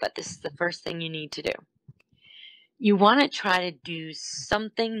crazy, but this is the first thing you need to do. You want to try to do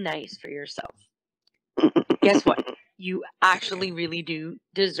something nice for yourself. Guess what? You actually really do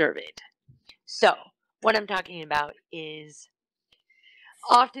deserve it. So what I'm talking about is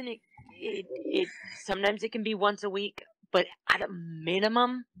often it sometimes it can be once a week, but at a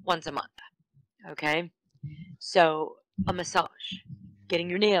minimum once a month. Okay? So a massage, getting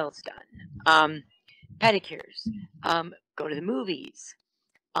your nails done, pedicures, go to the movies.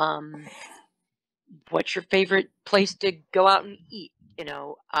 What's your favorite place to go out and eat? You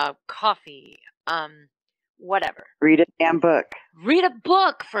know, coffee, whatever. Read a damn book. Read a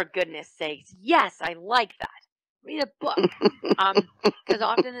book, for goodness sakes. Yes, I like that. Read a book. Because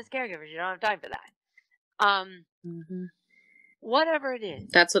often as caregivers, you don't have time for that. Whatever it is.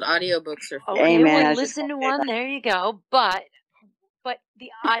 That's what audiobooks are for. Okay, Amen. well, listen to one. There you go. But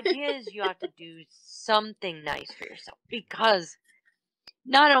the idea is you have to do something nice for yourself, because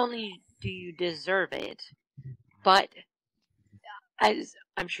not only do you deserve it, but as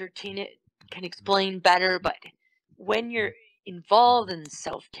I'm sure Tina can explain better, but when you're involved in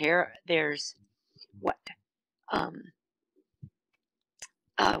self-care, there's what's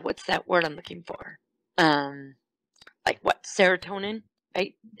that word I'm looking for? Like what? Serotonin,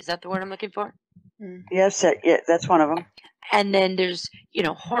 right? Is that the word I'm looking for? Yes, yeah, that's one of them. And then there's,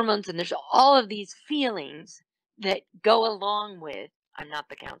 hormones, and there's all of these feelings that go along with, I'm not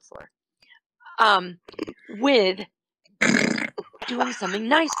the counselor, with doing something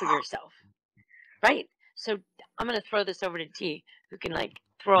nice for yourself, right? So I'm going to throw this over to T, who can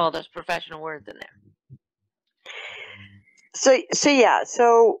throw all those professional words in there. So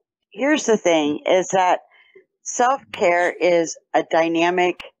here's the thing, is that self-care is a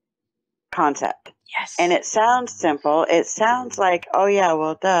dynamic concept. Yes. And it sounds simple. It sounds like, oh yeah,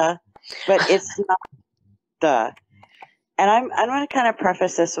 well, duh. But it's not duh. And I'm going to kind of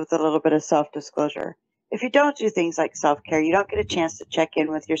preface this with a little bit of self-disclosure. If you don't do things like self-care, you don't get a chance to check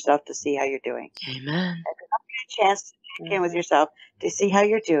in with yourself to see how you're doing. Amen. If you don't get a chance to check in with yourself to see how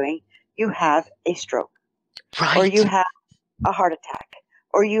you're doing, you have a stroke. Right. Or you have a heart attack.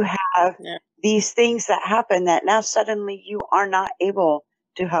 Or you have these things that happen that now suddenly you are not able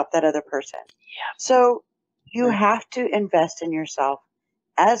to help that other person. Yeah. So you have to invest in yourself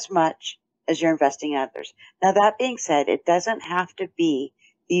as much as you're investing in others. Now, that being said, it doesn't have to be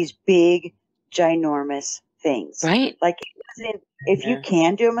these big, ginormous things. Right. Like, if you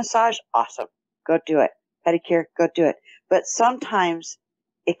can do a massage, awesome. Go do it. Pedicure, go do it. But sometimes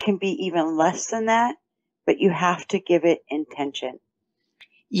it can be even less than that, but you have to give it intention.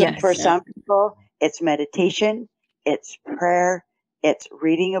 Yes. So for some people, it's meditation, it's prayer, it's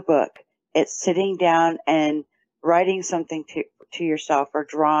reading a book, it's sitting down and writing something to yourself, or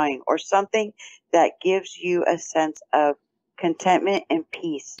drawing, or something that gives you a sense of contentment and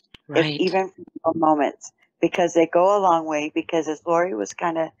peace, right. Even for moments, because they go a long way. Because as Lori was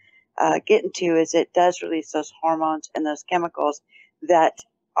kind of getting to, is it does release those hormones and those chemicals that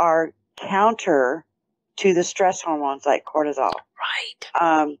are counter to the stress hormones like cortisol. Right.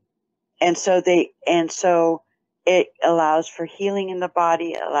 And so it allows for healing in the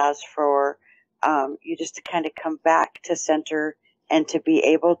body. It allows for you just to kind of come back to center and to be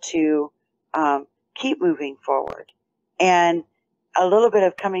able to keep moving forward. And a little bit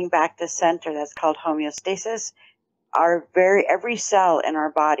of coming back to center, that's called homeostasis. Every cell in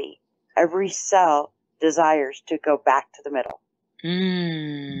our body, every cell desires to go back to the middle.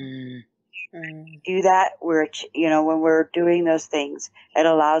 Do that, when we're doing those things, it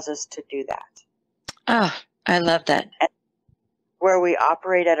allows us to do that. Oh, I love that. Where we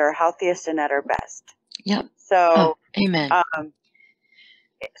operate at our healthiest and at our best. Yep. So, Amen.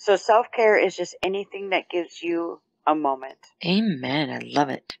 so self-care is just anything that gives you a moment. Amen. I love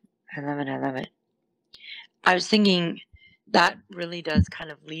it. I love it. I love it. I was thinking that really does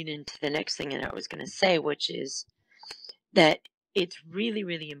kind of lead into the next thing that I was going to say, which is that it's really,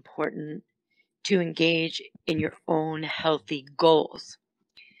 really important to engage in your own healthy goals.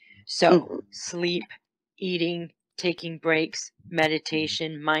 So, sleep, eating, taking breaks,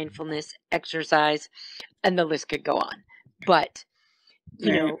 meditation, mindfulness, exercise, and the list could go on. But,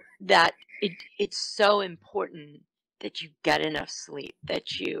 you Right. know, that it's so important that you get enough sleep,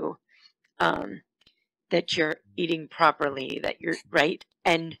 that you that you're eating properly, that you're right.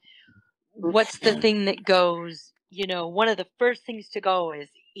 And what's the thing that goes, one of the first things to go is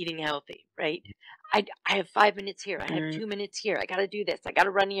eating healthy, right? I have 5 minutes here. I have Right. 2 minutes here. I got to do this. I got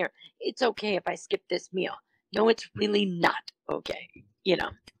to run here. It's okay if I skip this meal. No, it's really not okay.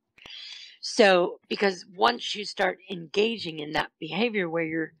 So, because once you start engaging in that behavior where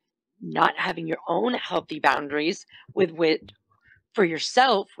you're not having your own healthy boundaries with for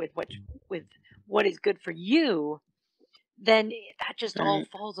yourself, with what is good for you, then that just all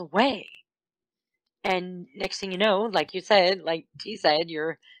Right. falls away. And next thing you know, like you said, like T said,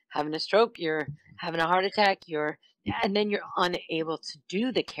 you're having a stroke, you're having a heart attack, and then you're unable to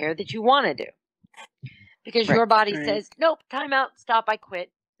do the care that you want to do because Right. your body Right. says, nope, time out, stop, I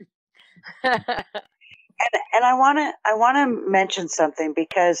quit. And I want to mention something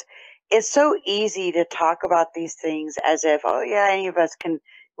because it's so easy to talk about these things as if, oh yeah, any of us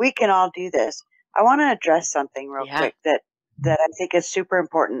we can all do this. I want to address something real Yeah. quick that I think is super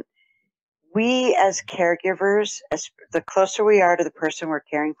important. We as caregivers, as the closer we are to the person we're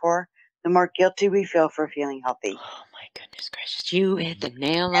caring for, the more guilty we feel for feeling healthy. Oh my goodness gracious, you hit the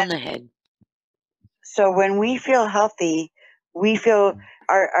nail on the head. So when we feel healthy, we feel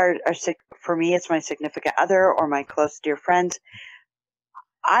our for me, it's my significant other or my close dear friends.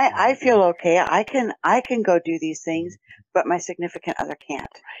 I feel okay. I can go do these things, but my significant other can't.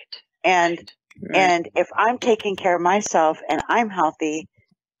 Right. And Right. and if I'm taking care of myself and I'm healthy,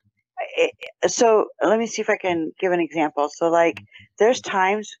 so let me see if I can give an example. So like there's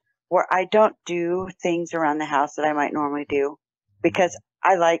times where I don't do things around the house that I might normally do because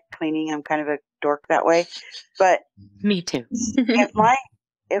I like cleaning. I'm kind of a dork that way. But Me too. if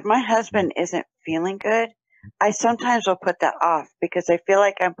my husband isn't feeling good, I sometimes will put that off because I feel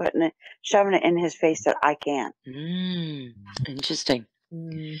like I'm shoving it in his face that I can't. Interesting.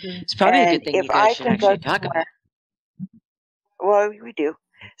 Mhm. It's probably a And good thing if you guys I should can go actually talk somewhere, about. well, we do,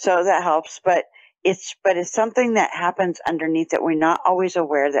 so that helps. But it's something that happens underneath that we're not always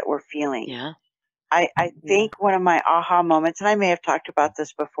aware that we're feeling. Yeah. I think one of my aha moments, and I may have talked about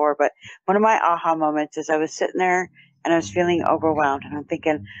this before, but one of my aha moments is I was sitting there and I was feeling overwhelmed, and I'm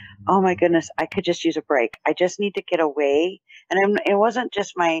thinking, oh my goodness, I could just use a break. I just need to get away. And it wasn't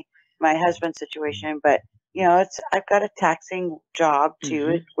just my husband's situation, but I've got a taxing job too.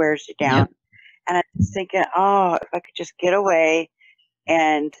 Mhm. It wears you down. Yep. And I was thinking, oh, if I could just get away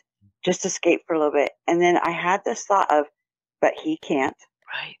and just escape for a little bit. And then I had this thought of, but he can't.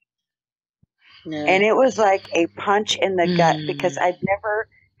 Right. Yeah. And it was like a punch in the gut because Mm. I'd never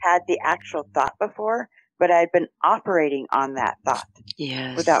had the actual thought before, but I'd been operating on that thought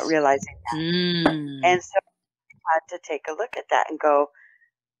Yes. without realizing that. And so I had to take a look at that and go,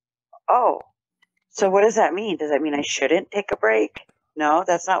 oh, so what does that mean? Does that mean I shouldn't take a break? No,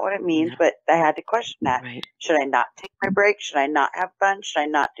 that's not what it means, No. but I had to question that. Right. Should I not take my break? Should I not have fun? Should I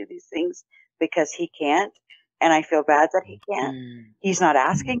not do these things because he can't? And I feel bad that he can't. He's not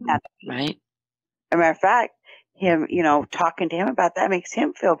asking that. Right. As a matter of fact, him, talking to him about that makes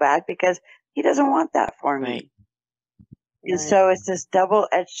him feel bad because he doesn't want that for me. Right. And so it's this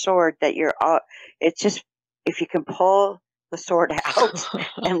double-edged sword that it's just, if you can pull the sword out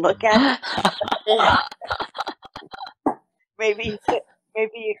and look at it, maybe you can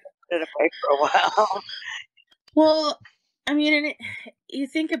put it away for a while. Well, I mean, and you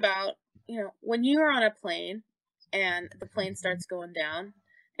think about, when you are on a plane and the plane starts going down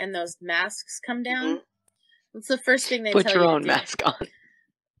and those masks come down, what's the first thing they Put tell your you own to do? mask on.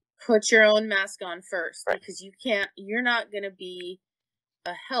 Put your own mask on first, Right. because you're not going to be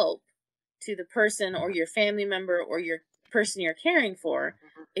a help to the person or your family member or your person you're caring for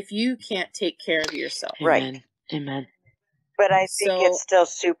if you can't take care of yourself. Amen. Amen. But I think So, it's still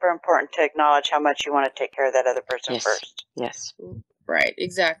super important to acknowledge how much you want to take care of that other person Yes. first. Yes. right,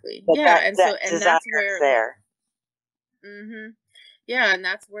 exactly. But Yeah, that and that's where there. Yeah, and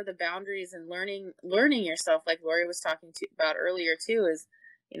that's where the boundaries and learning yourself, like Lori was talking about earlier too, is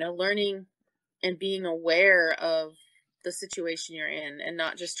learning and being aware of the situation you're in and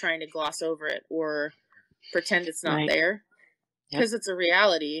not just trying to gloss over it or pretend it's not Right. there, because it's a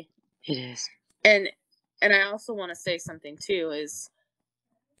reality. It is. And I also want to say something too, is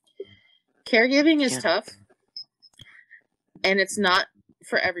caregiving is tough, and it's not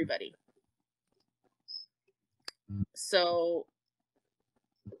for everybody. So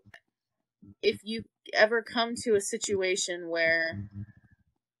if you ever come to a situation where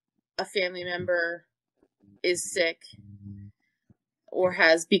a family member is sick or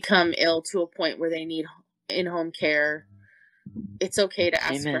has become ill to a point where they need in-home care, it's okay to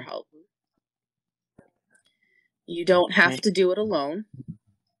ask for help. You don't have to do it alone.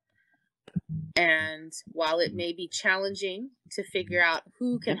 And while it may be challenging to figure out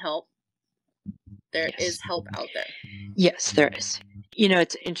who can help, there is help out there. Yes, there is. You know,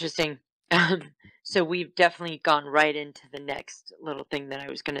 it's interesting. So we've definitely gone right into the next little thing that I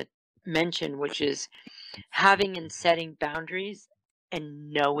was going to mention, which is having and setting boundaries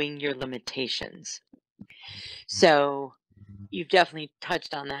and knowing your limitations. So you've definitely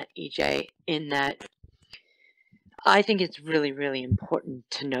touched on that, EJ, in that I think it's really, really important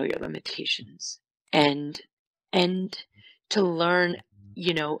to know your limitations and to learn,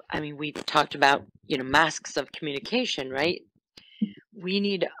 you know, I mean, we've talked about, you know, masks of communication, right? We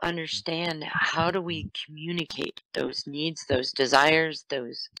need to understand, how do we communicate those needs, those desires,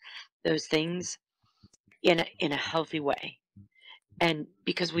 those things in a healthy way. And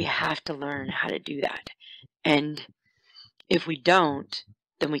because we have to learn how to do that. And if we don't,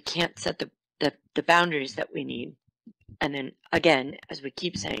 then we can't set the boundaries that we need. And then again, as we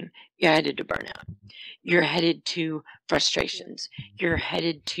keep saying, you're headed to burnout. You're headed to frustrations. You're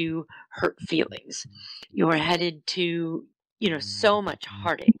headed to hurt feelings. You're headed to, you know, so much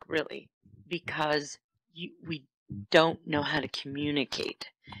heartache, really, because we don't know how to communicate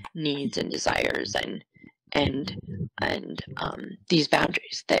needs and desires and these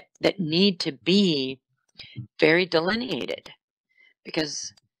boundaries that need to be very delineated,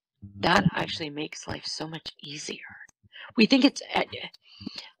 because that actually makes life so much easier. We think it's,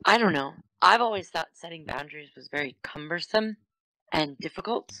 I don't know. I've always thought setting boundaries was very cumbersome and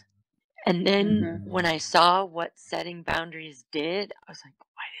difficult. And then when I saw what setting boundaries did, I was like,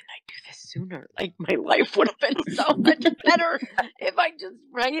 why didn't I do this sooner? Like, my life would have been so much better if I just,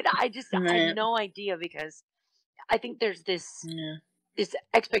 right? I had no idea, because I think there's this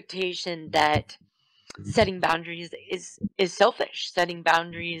expectation that setting boundaries is selfish. Setting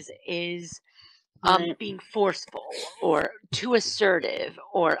boundaries is being forceful or too assertive,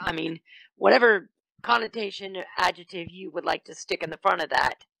 or, I mean, whatever connotation or adjective you would like to stick in the front of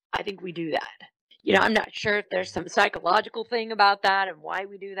that. I think we do that. You know, I'm not sure if there's some psychological thing about that and why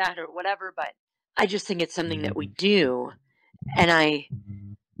we do that or whatever, but I just think it's something that we do. And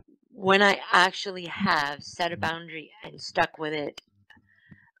when I actually have set a boundary and stuck with it,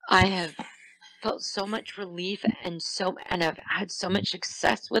 I have felt so much relief and I've had so much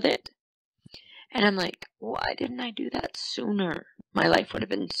success with it. And I'm like, why didn't I do that sooner? My life would have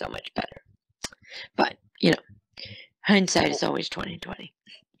been so much better. But, you know, hindsight is always 20/20.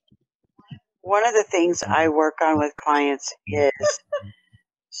 One of the things I work on with clients is,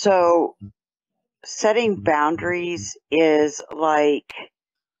 so setting boundaries is like,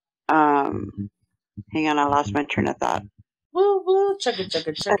 hang on, I lost my train of thought. Woo woo, chugga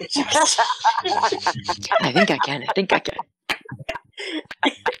chugga chugga chugga. I think I can.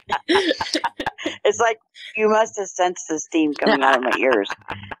 It's like you must have sensed the steam coming out of my ears.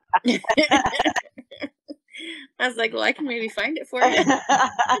 I was like, well, I can maybe find it for you.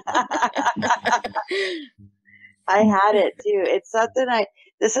 I had it too. It's something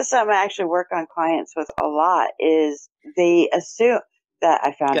this is something I actually work on clients with a lot, is they assume that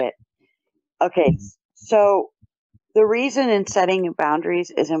I found it. Okay. So the reason in setting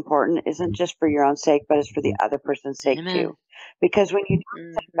boundaries is important isn't just for your own sake, but it's for the other person's sake too. Because when you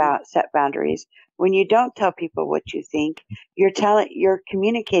don't set boundaries, when you don't tell people what you think, you're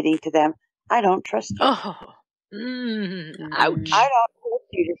communicating to them, I don't trust you. Oh, ouch. I don't trust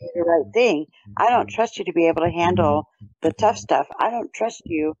you to do the right thing. I don't trust you to be able to handle the tough stuff. I don't trust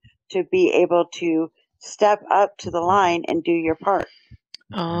you to be able to step up to the line and do your part.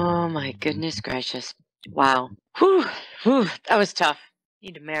 Oh my goodness gracious. Wow. Whew, that was tough.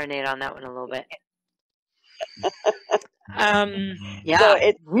 Need to marinate on that one a little bit. Yeah. So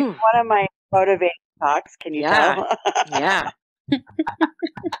it's one of my motivating talks. Can you tell? Yeah.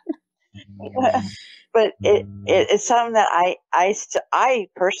 But it's something that I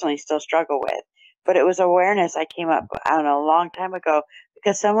personally still struggle with. But it was awareness I came up, I don't know, a long time ago,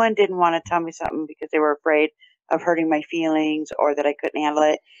 because someone didn't want to tell me something because they were afraid of hurting my feelings or that I couldn't handle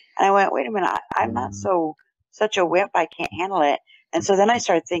it. And I went, wait a minute, I'm not such a wimp I can't handle it. And so then I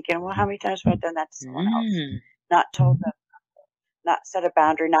started thinking, well, how many times have I done that to someone else? Not told them, not set a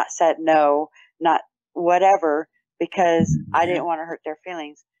boundary, not said no, not whatever, because I didn't want to hurt their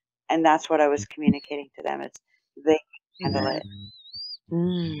feelings. And that's what I was communicating to them. It's they can handle it.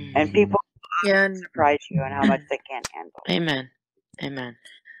 And people surprise you on how much they can handle. Amen.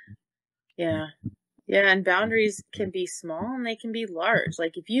 Yeah. Yeah, and boundaries can be small and they can be large.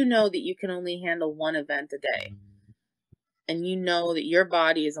 Like if you know that you can only handle one event a day, and you know that your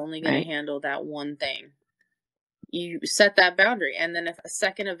body is only going to handle that one thing, you set that boundary. And then if a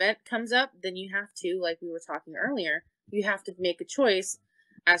second event comes up, then you have to, like we were talking earlier, you have to make a choice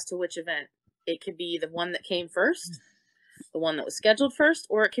as to which event. It could be the one that came first, the one that was scheduled first,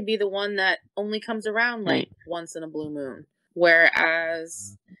 or it could be the one that only comes around like once in a blue moon.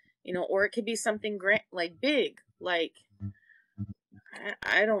 Whereas, you know, or it could be something great, like big, like,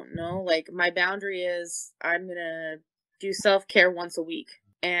 I don't know, like my boundary is I'm going to do self-care once a week.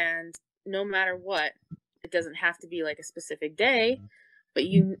 And no matter what, it doesn't have to be like a specific day, but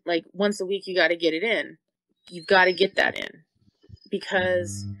you like once a week, you got to get it in. You've got to get that in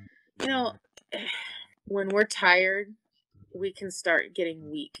because, you know, when we're tired, we can start getting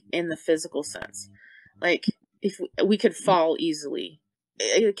weak in the physical sense. Like if we could fall easily,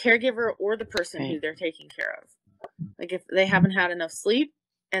 a caregiver or the person who they're taking care of. Like if they haven't had enough sleep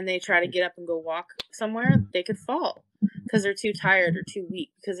and they try to get up and go walk somewhere, they could fall because they're too tired or too weak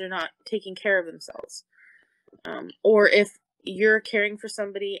because they're not taking care of themselves. Or if you're caring for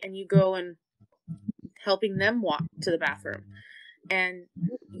somebody and you go and helping them walk to the bathroom and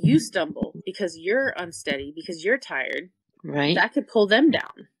you stumble because you're unsteady, because you're tired, that could pull them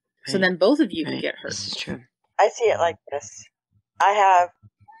down. So then both of you could get hurt. This is true. I see it like this. I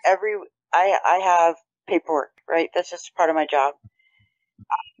have paperwork, right? That's just part of my job.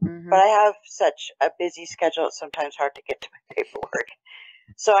 But I have such a busy schedule, it's sometimes hard to get to my paperwork.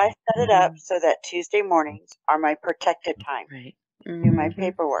 So I set it up so that Tuesday mornings are my protected time to do my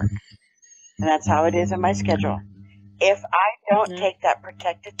paperwork. And that's how it is in my schedule. If I don't take that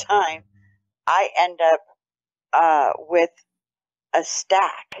protected time, I end up with a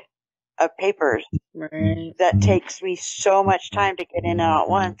stack of papers that takes me so much time to get in and out at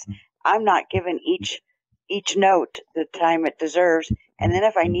once. I'm not given each note the time it deserves. And then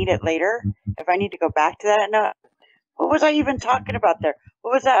if I need it later, if I need to go back to that note, what was I even talking about there?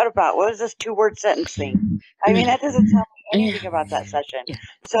 What was that about? What was this 2-word sentence thing? I mean, that doesn't tell me anything about that session.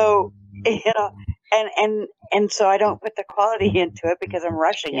 So, you know, and so I don't put the quality into it because I'm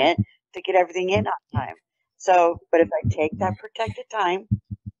rushing it to get everything in on time. So, but if I take that protected time,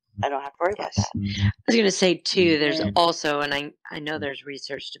 I don't have to worry about that. I was going to say too, there's also, and I know there's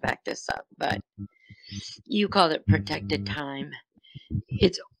research to back this up, but you called it protected time.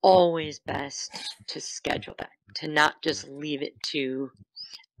 It's always best to schedule that, to not just leave it to,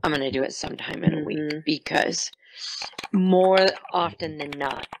 I'm going to do it sometime in a week, because more often than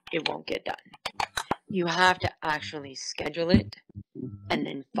not, it won't get done. You have to actually schedule it and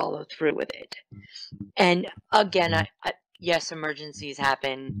then follow through with it. And again, yes, emergencies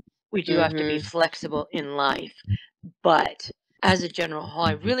happen. We do have to be flexible in life. But as a general whole,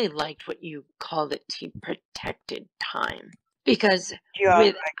 I really liked what you called it, protected time. Because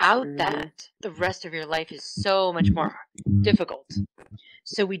without that, the rest of your life is so much more difficult.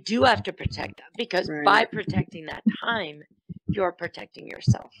 So we do have to protect that, because by protecting that time, you're protecting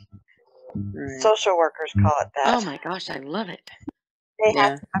yourself. Social workers call it that. Oh my gosh, I love it. They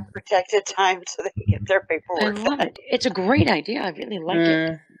have to have protected time so they can get their paperwork. I love it. It's a great idea. I really like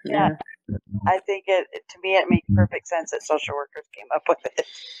it. Yeah. I think to me, it makes perfect sense that social workers came up with it.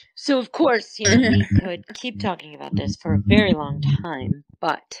 So, of course, you know, we could keep talking about this for a very long time,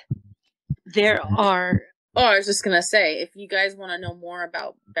 but there are... Oh, I was just going to say, if you guys want to know more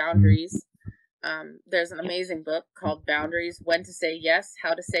about boundaries, there's an amazing book called Boundaries, When to Say Yes,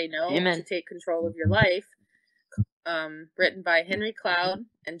 How to Say No, to Take Control of Your Life, written by Henry Cloud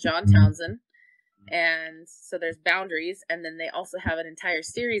and John Townsend. And so there's Boundaries, and then they also have an entire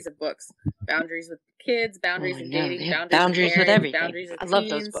series of books: Boundaries with Kids, Boundaries with Dating, Boundaries with everything. Boundaries with I love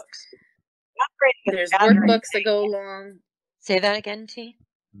those books. There's workbooks that go along. Say that again, T.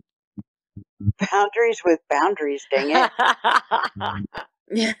 Boundaries with boundaries, dang it.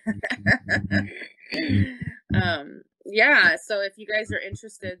 Yeah, so if you guys are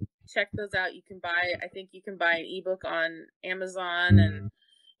interested, check those out. You can buy, I think you can buy an ebook on Amazon, and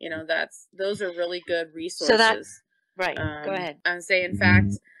you know, those are really good resources. So that's right. Go ahead. And say, in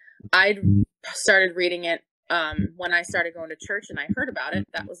fact, I started reading it when I started going to church, and I heard about it.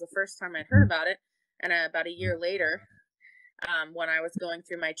 That was the first time I'd heard about it. And about a year later, when I was going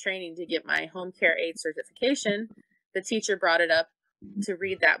through my training to get my home care aide certification, the teacher brought it up to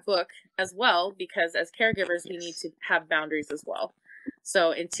read that book as well, because as caregivers, we need to have boundaries as well.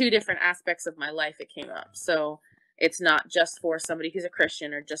 So in two different aspects of my life, it came up. So it's not just for somebody who's a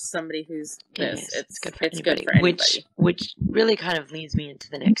Christian or just somebody who's this. It's good for it's anybody. good for anybody. Which really kind of leads me into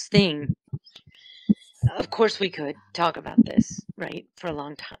the next thing. Of course, we could talk about this, right, for a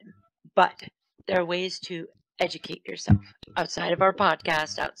long time, but there are ways to educate yourself outside of our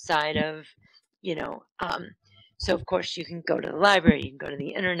podcast, outside of, so of course you can go to the library, you can go to the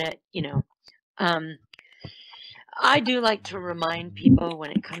internet, I do like to remind people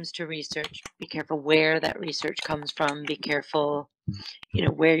when it comes to research, be careful where that research comes from, be careful,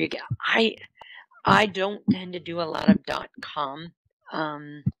 where you get, I don't tend to do a lot of .com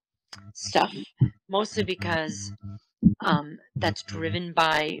stuff, mostly because that's driven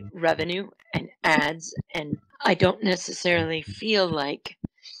by revenue and ads, and I don't necessarily feel like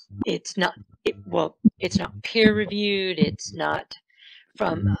it's not peer reviewed, it's not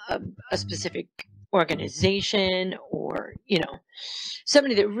from a specific organization or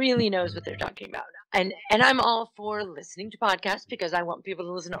somebody that really knows what they're talking about. And I'm all for listening to podcasts, because I want people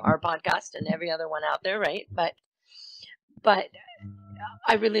to listen to our podcast and every other one out there, right? But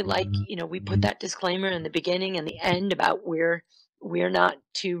I really like, we put that disclaimer in the beginning and the end about we're not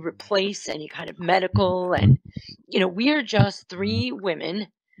to replace any kind of medical, and we're just three women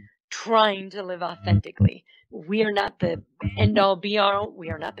trying to live authentically. We are not the end all be all. We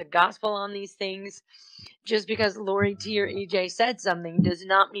are not the gospel on these things. Just because Lori T or EJ said something does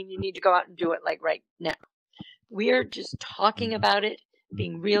not mean you need to go out and do it like right now. We are just talking about it,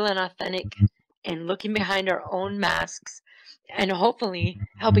 being real and authentic, and looking behind our own masks, and hopefully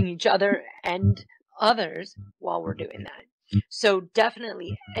helping each other and others while we're doing that. So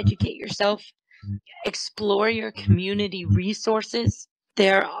definitely educate yourself, explore your community resources.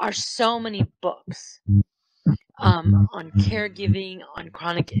 There are so many books on caregiving, on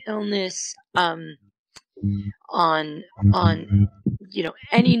chronic illness, on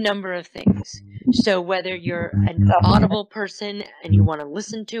any number of things. So whether you're an Audible person and you want to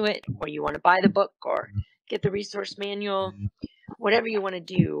listen to it, or you want to buy the book or get the resource manual, whatever you want to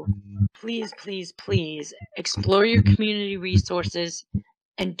do, please, please, please explore your community resources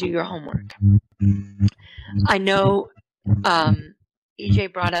and do your homework. I know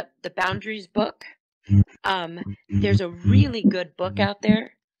EJ brought up the Boundaries book. There's a really good book out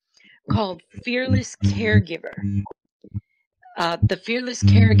there called Fearless Caregiver. The Fearless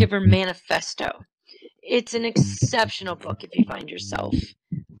Caregiver Manifesto. It's an exceptional book if you find yourself.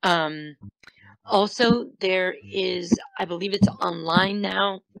 Also, there is, I believe it's online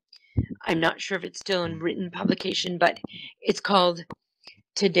now. I'm not sure if it's still in written publication, but it's called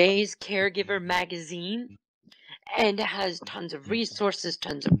Today's Caregiver Magazine. And it has tons of resources,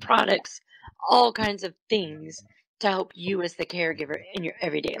 tons of products, all kinds of things to help you as the caregiver in your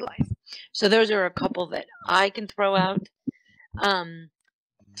everyday life. So those are a couple that I can throw out.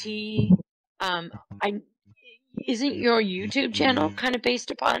 Isn't your YouTube channel kind of based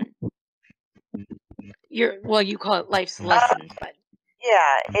upon you call it Life's Lessons, but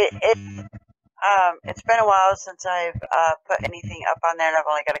yeah, it's been a while since I've put anything up on there, and I've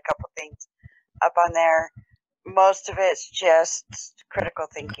only got a couple things up on there. Most of it's just critical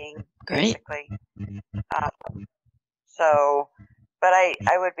thinking, basically. But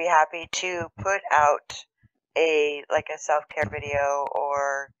I would be happy to put out a self-care video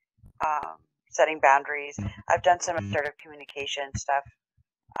or setting boundaries. I've done some assertive communication stuff.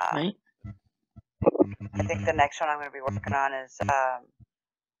 Right. I think the next one I'm going to be working on is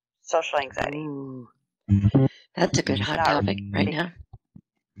social anxiety. Ooh. That's a good hot topic right now.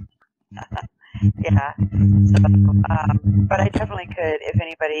 Yeah. So, but I definitely could, if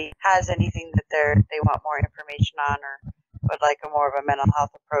anybody has anything that they want more information on, or would like a more of a mental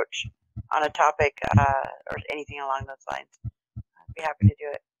health approach on a topic, or anything along those lines, I'd be happy to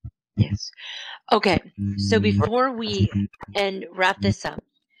do it. Yes. Okay. So before we wrap this up,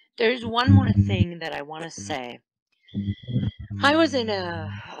 there's one more thing that I want to say. I was in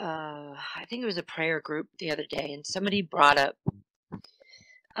I think it was a prayer group the other day, and somebody brought up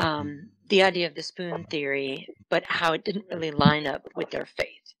the idea of the spoon theory, but how it didn't really line up with their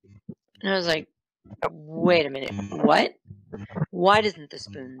faith. And I was like, wait a minute, what? Why doesn't the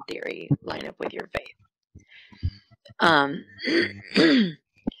spoon theory line up with your faith?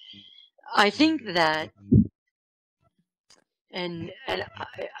 I think that, and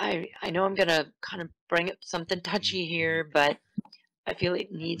I know I'm going to kind of bring up something touchy here, but I feel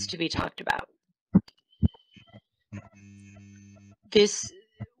it needs to be talked about.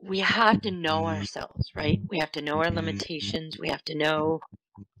 We have to know ourselves, right? We have to know our limitations. We have to know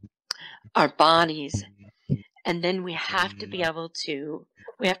our bodies. And then we have to be able to,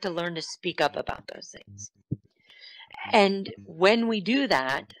 we have to learn to speak up about those things. And when we do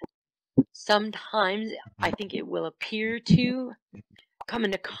that, sometimes I think it will appear to come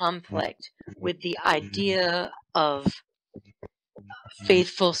into conflict with the idea of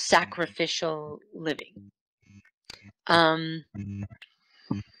faithful sacrificial living. And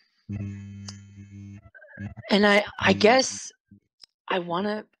I guess I want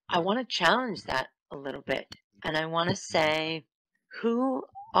to challenge that a little bit. And I want to say, who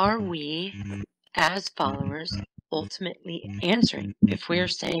are we as followers ultimately answering? If we're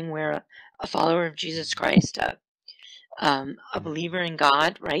saying we're a follower of Jesus Christ, a believer in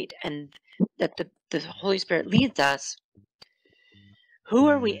God, right? And that the Holy Spirit leads us, who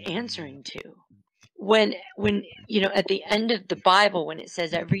are we answering to? When at the end of the Bible, when it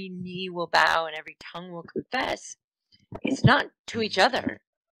says every knee will bow and every tongue will confess, it's not to each other.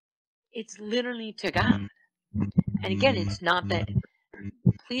 It's literally to God. And again, it's not that,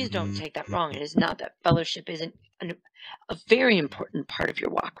 please don't take that wrong. It is not that fellowship isn't a very important part of your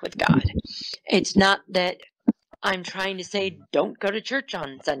walk with God. It's not that I'm trying to say don't go to church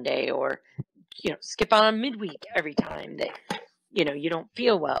on Sunday, or skip out on midweek every time that you don't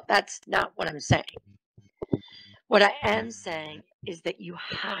feel well. That's not what I'm saying. What I am saying is that you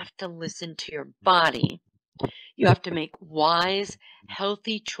have to listen to your body. You have to make wise,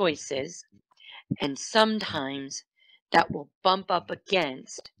 healthy choices, and sometimes that will bump up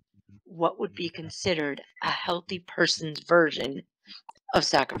against what would be considered a healthy person's version of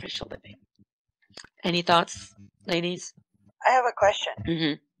sacrificial living. Any thoughts, ladies? I have a question.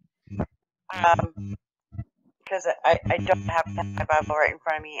 Mm-hmm. Because I don't have my Bible right in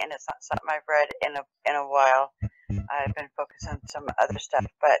front of me, and it's not something I've read in a while. I've been focused on some other stuff,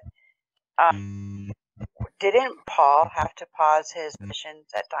 but didn't Paul have to pause his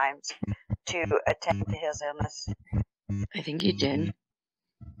missions at times to attend to his illness? I think he did.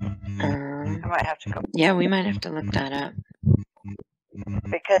 I might have to go. Yeah, we might have to look that up.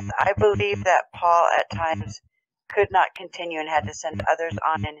 Because I believe that Paul at times could not continue and had to send others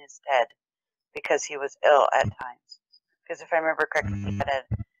on in his stead because he was ill at times. Because if I remember correctly, he had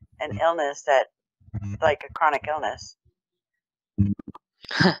an illness that, like a chronic illness.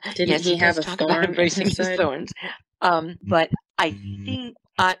 Didn't he have a talk thorn about embracing in his his side? thorns? But I think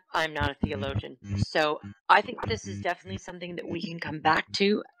I'm not a theologian, so I think this is definitely something that we can come back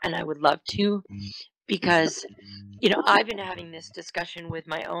to, and I would love to, because I've been having this discussion with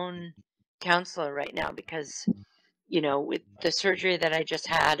my own counselor right now, because with the surgery that I just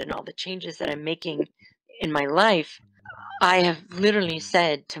had and all the changes that I'm making in my life, I have literally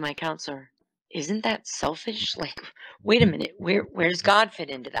said to my counselor, isn't that selfish? Like, wait a minute, where does God fit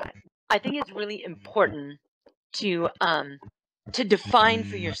into that? I think it's really important to define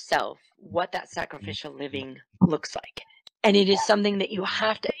for yourself what that sacrificial living looks like. And it is something that you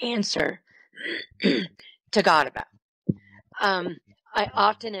have to answer to God about. I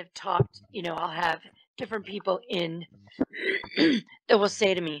often have talked, I'll have different people in that will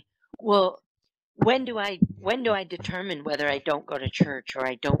say to me, well, when do I determine whether I don't go to church or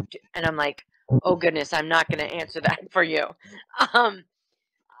I don't? And I'm like, oh goodness, I'm not going to answer that for you.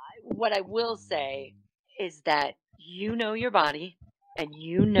 What I will say is that you know your body and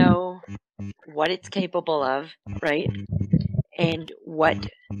you know what it's capable of, right? And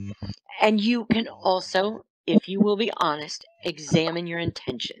you can also, if you will be honest, examine your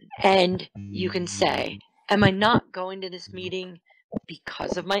intention. And you can say, am I not going to this meeting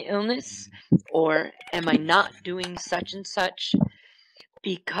because of my illness? Or am I not doing such and such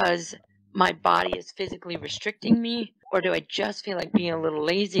because my body is physically restricting me? Or do I just feel like being a little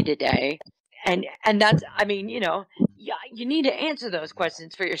lazy today? And that's, you need to answer those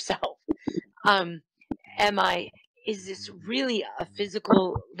questions for yourself. Is this really a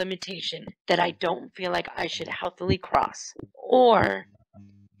physical limitation that I don't feel like I should healthily cross? Or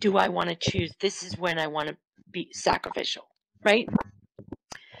do I want to choose, this is when I want to be sacrificial, right?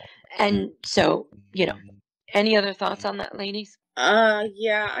 And so, any other thoughts on that, ladies?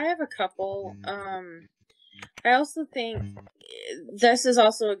 Yeah, I have a couple. I also think this is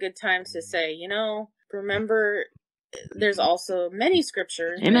also a good time to say, remember, there's also many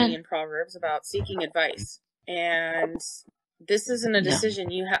scriptures, Amen. many in Proverbs, about seeking advice. And this isn't a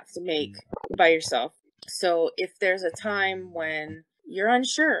decision you have to make by yourself. So if there's a time when you're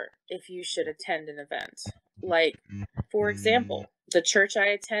unsure if you should attend an event, like, for example, the church I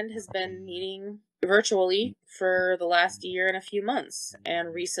attend has been meeting virtually for the last year and a few months.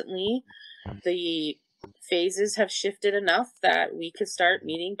 And recently, the phases have shifted enough that we could start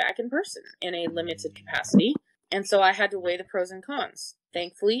meeting back in person in a limited capacity. And so I had to weigh the pros and cons.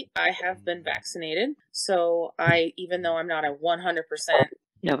 Thankfully, I have been vaccinated. So even though I'm not a 100%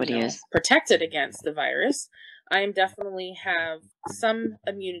 Nobody is protected against the virus, I definitely have some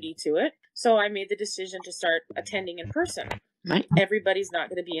immunity to it. So I made the decision to start attending in person. Right. Everybody's not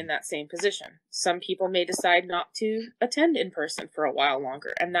going to be in that same position. Some people may decide not to attend in person for a while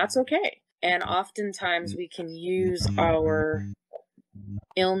longer, and that's okay. And oftentimes we can use our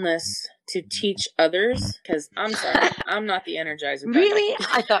illness to teach others, because I'm sorry, I'm not the Energizer Bunny. Really?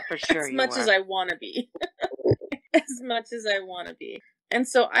 I thought for sure as much as I want to be. As much as I want to be. And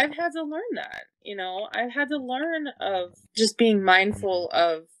so I've had to learn that, I've had to learn of just being mindful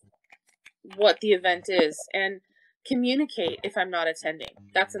of what the event is and communicate if I'm not attending.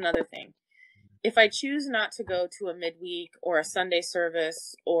 That's another thing. If I choose not to go to a midweek or a Sunday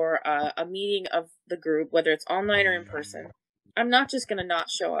service or a meeting of the group, whether it's online or in person, I'm not just going to not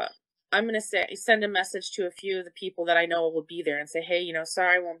show up. I'm going to send a message to a few of the people that I know will be there and say, hey,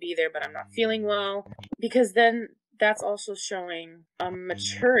 sorry I won't be there, but I'm not feeling well. Because then that's also showing a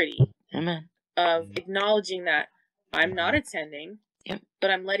maturity of acknowledging that I'm not attending, but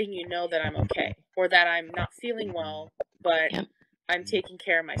I'm letting you know that I'm okay, or that I'm not feeling well, but I'm taking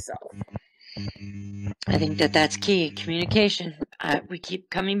care of myself. I think that's key. Communication. We keep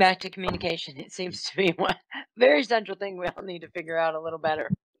coming back to communication. It seems to be one very central thing we all need to figure out a little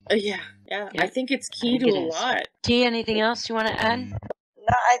better. Yeah. I think it's key to a lot. T, anything else you want to add? No,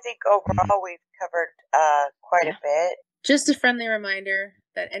 I think overall we've covered quite a bit. Just a friendly reminder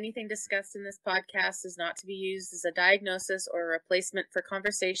that anything discussed in this podcast is not to be used as a diagnosis or a replacement for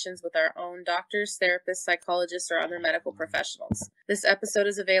conversations with our own doctors, therapists, psychologists, or other medical professionals. This episode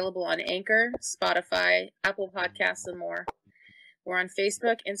is available on Anchor, Spotify, Apple Podcasts, and more. We're on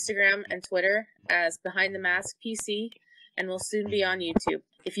Facebook, Instagram, and Twitter as BehindTheMaskPC, and we'll soon be on YouTube.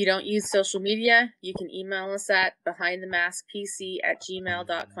 If you don't use social media, you can email us at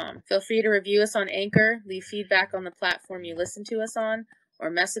BehindTheMaskPC@gmail.com. Feel free to review us on Anchor, leave feedback on the platform you listen to us on, or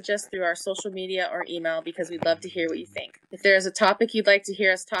message us through our social media or email, because we'd love to hear what you think. If there is a topic you'd like to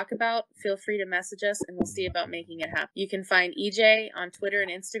hear us talk about, feel free to message us and we'll see about making it happen. You can find EJ on Twitter and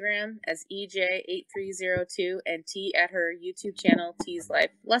Instagram as EJ8302 and T at her YouTube channel, T's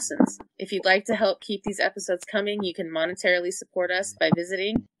Life Lessons. If you'd like to help keep these episodes coming, you can monetarily support us by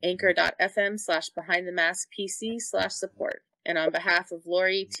visiting anchor.fm/BehindTheMaskPC/support. And on behalf of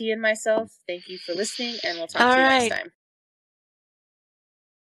Lori, T, and myself, thank you for listening, and we'll talk to you next time.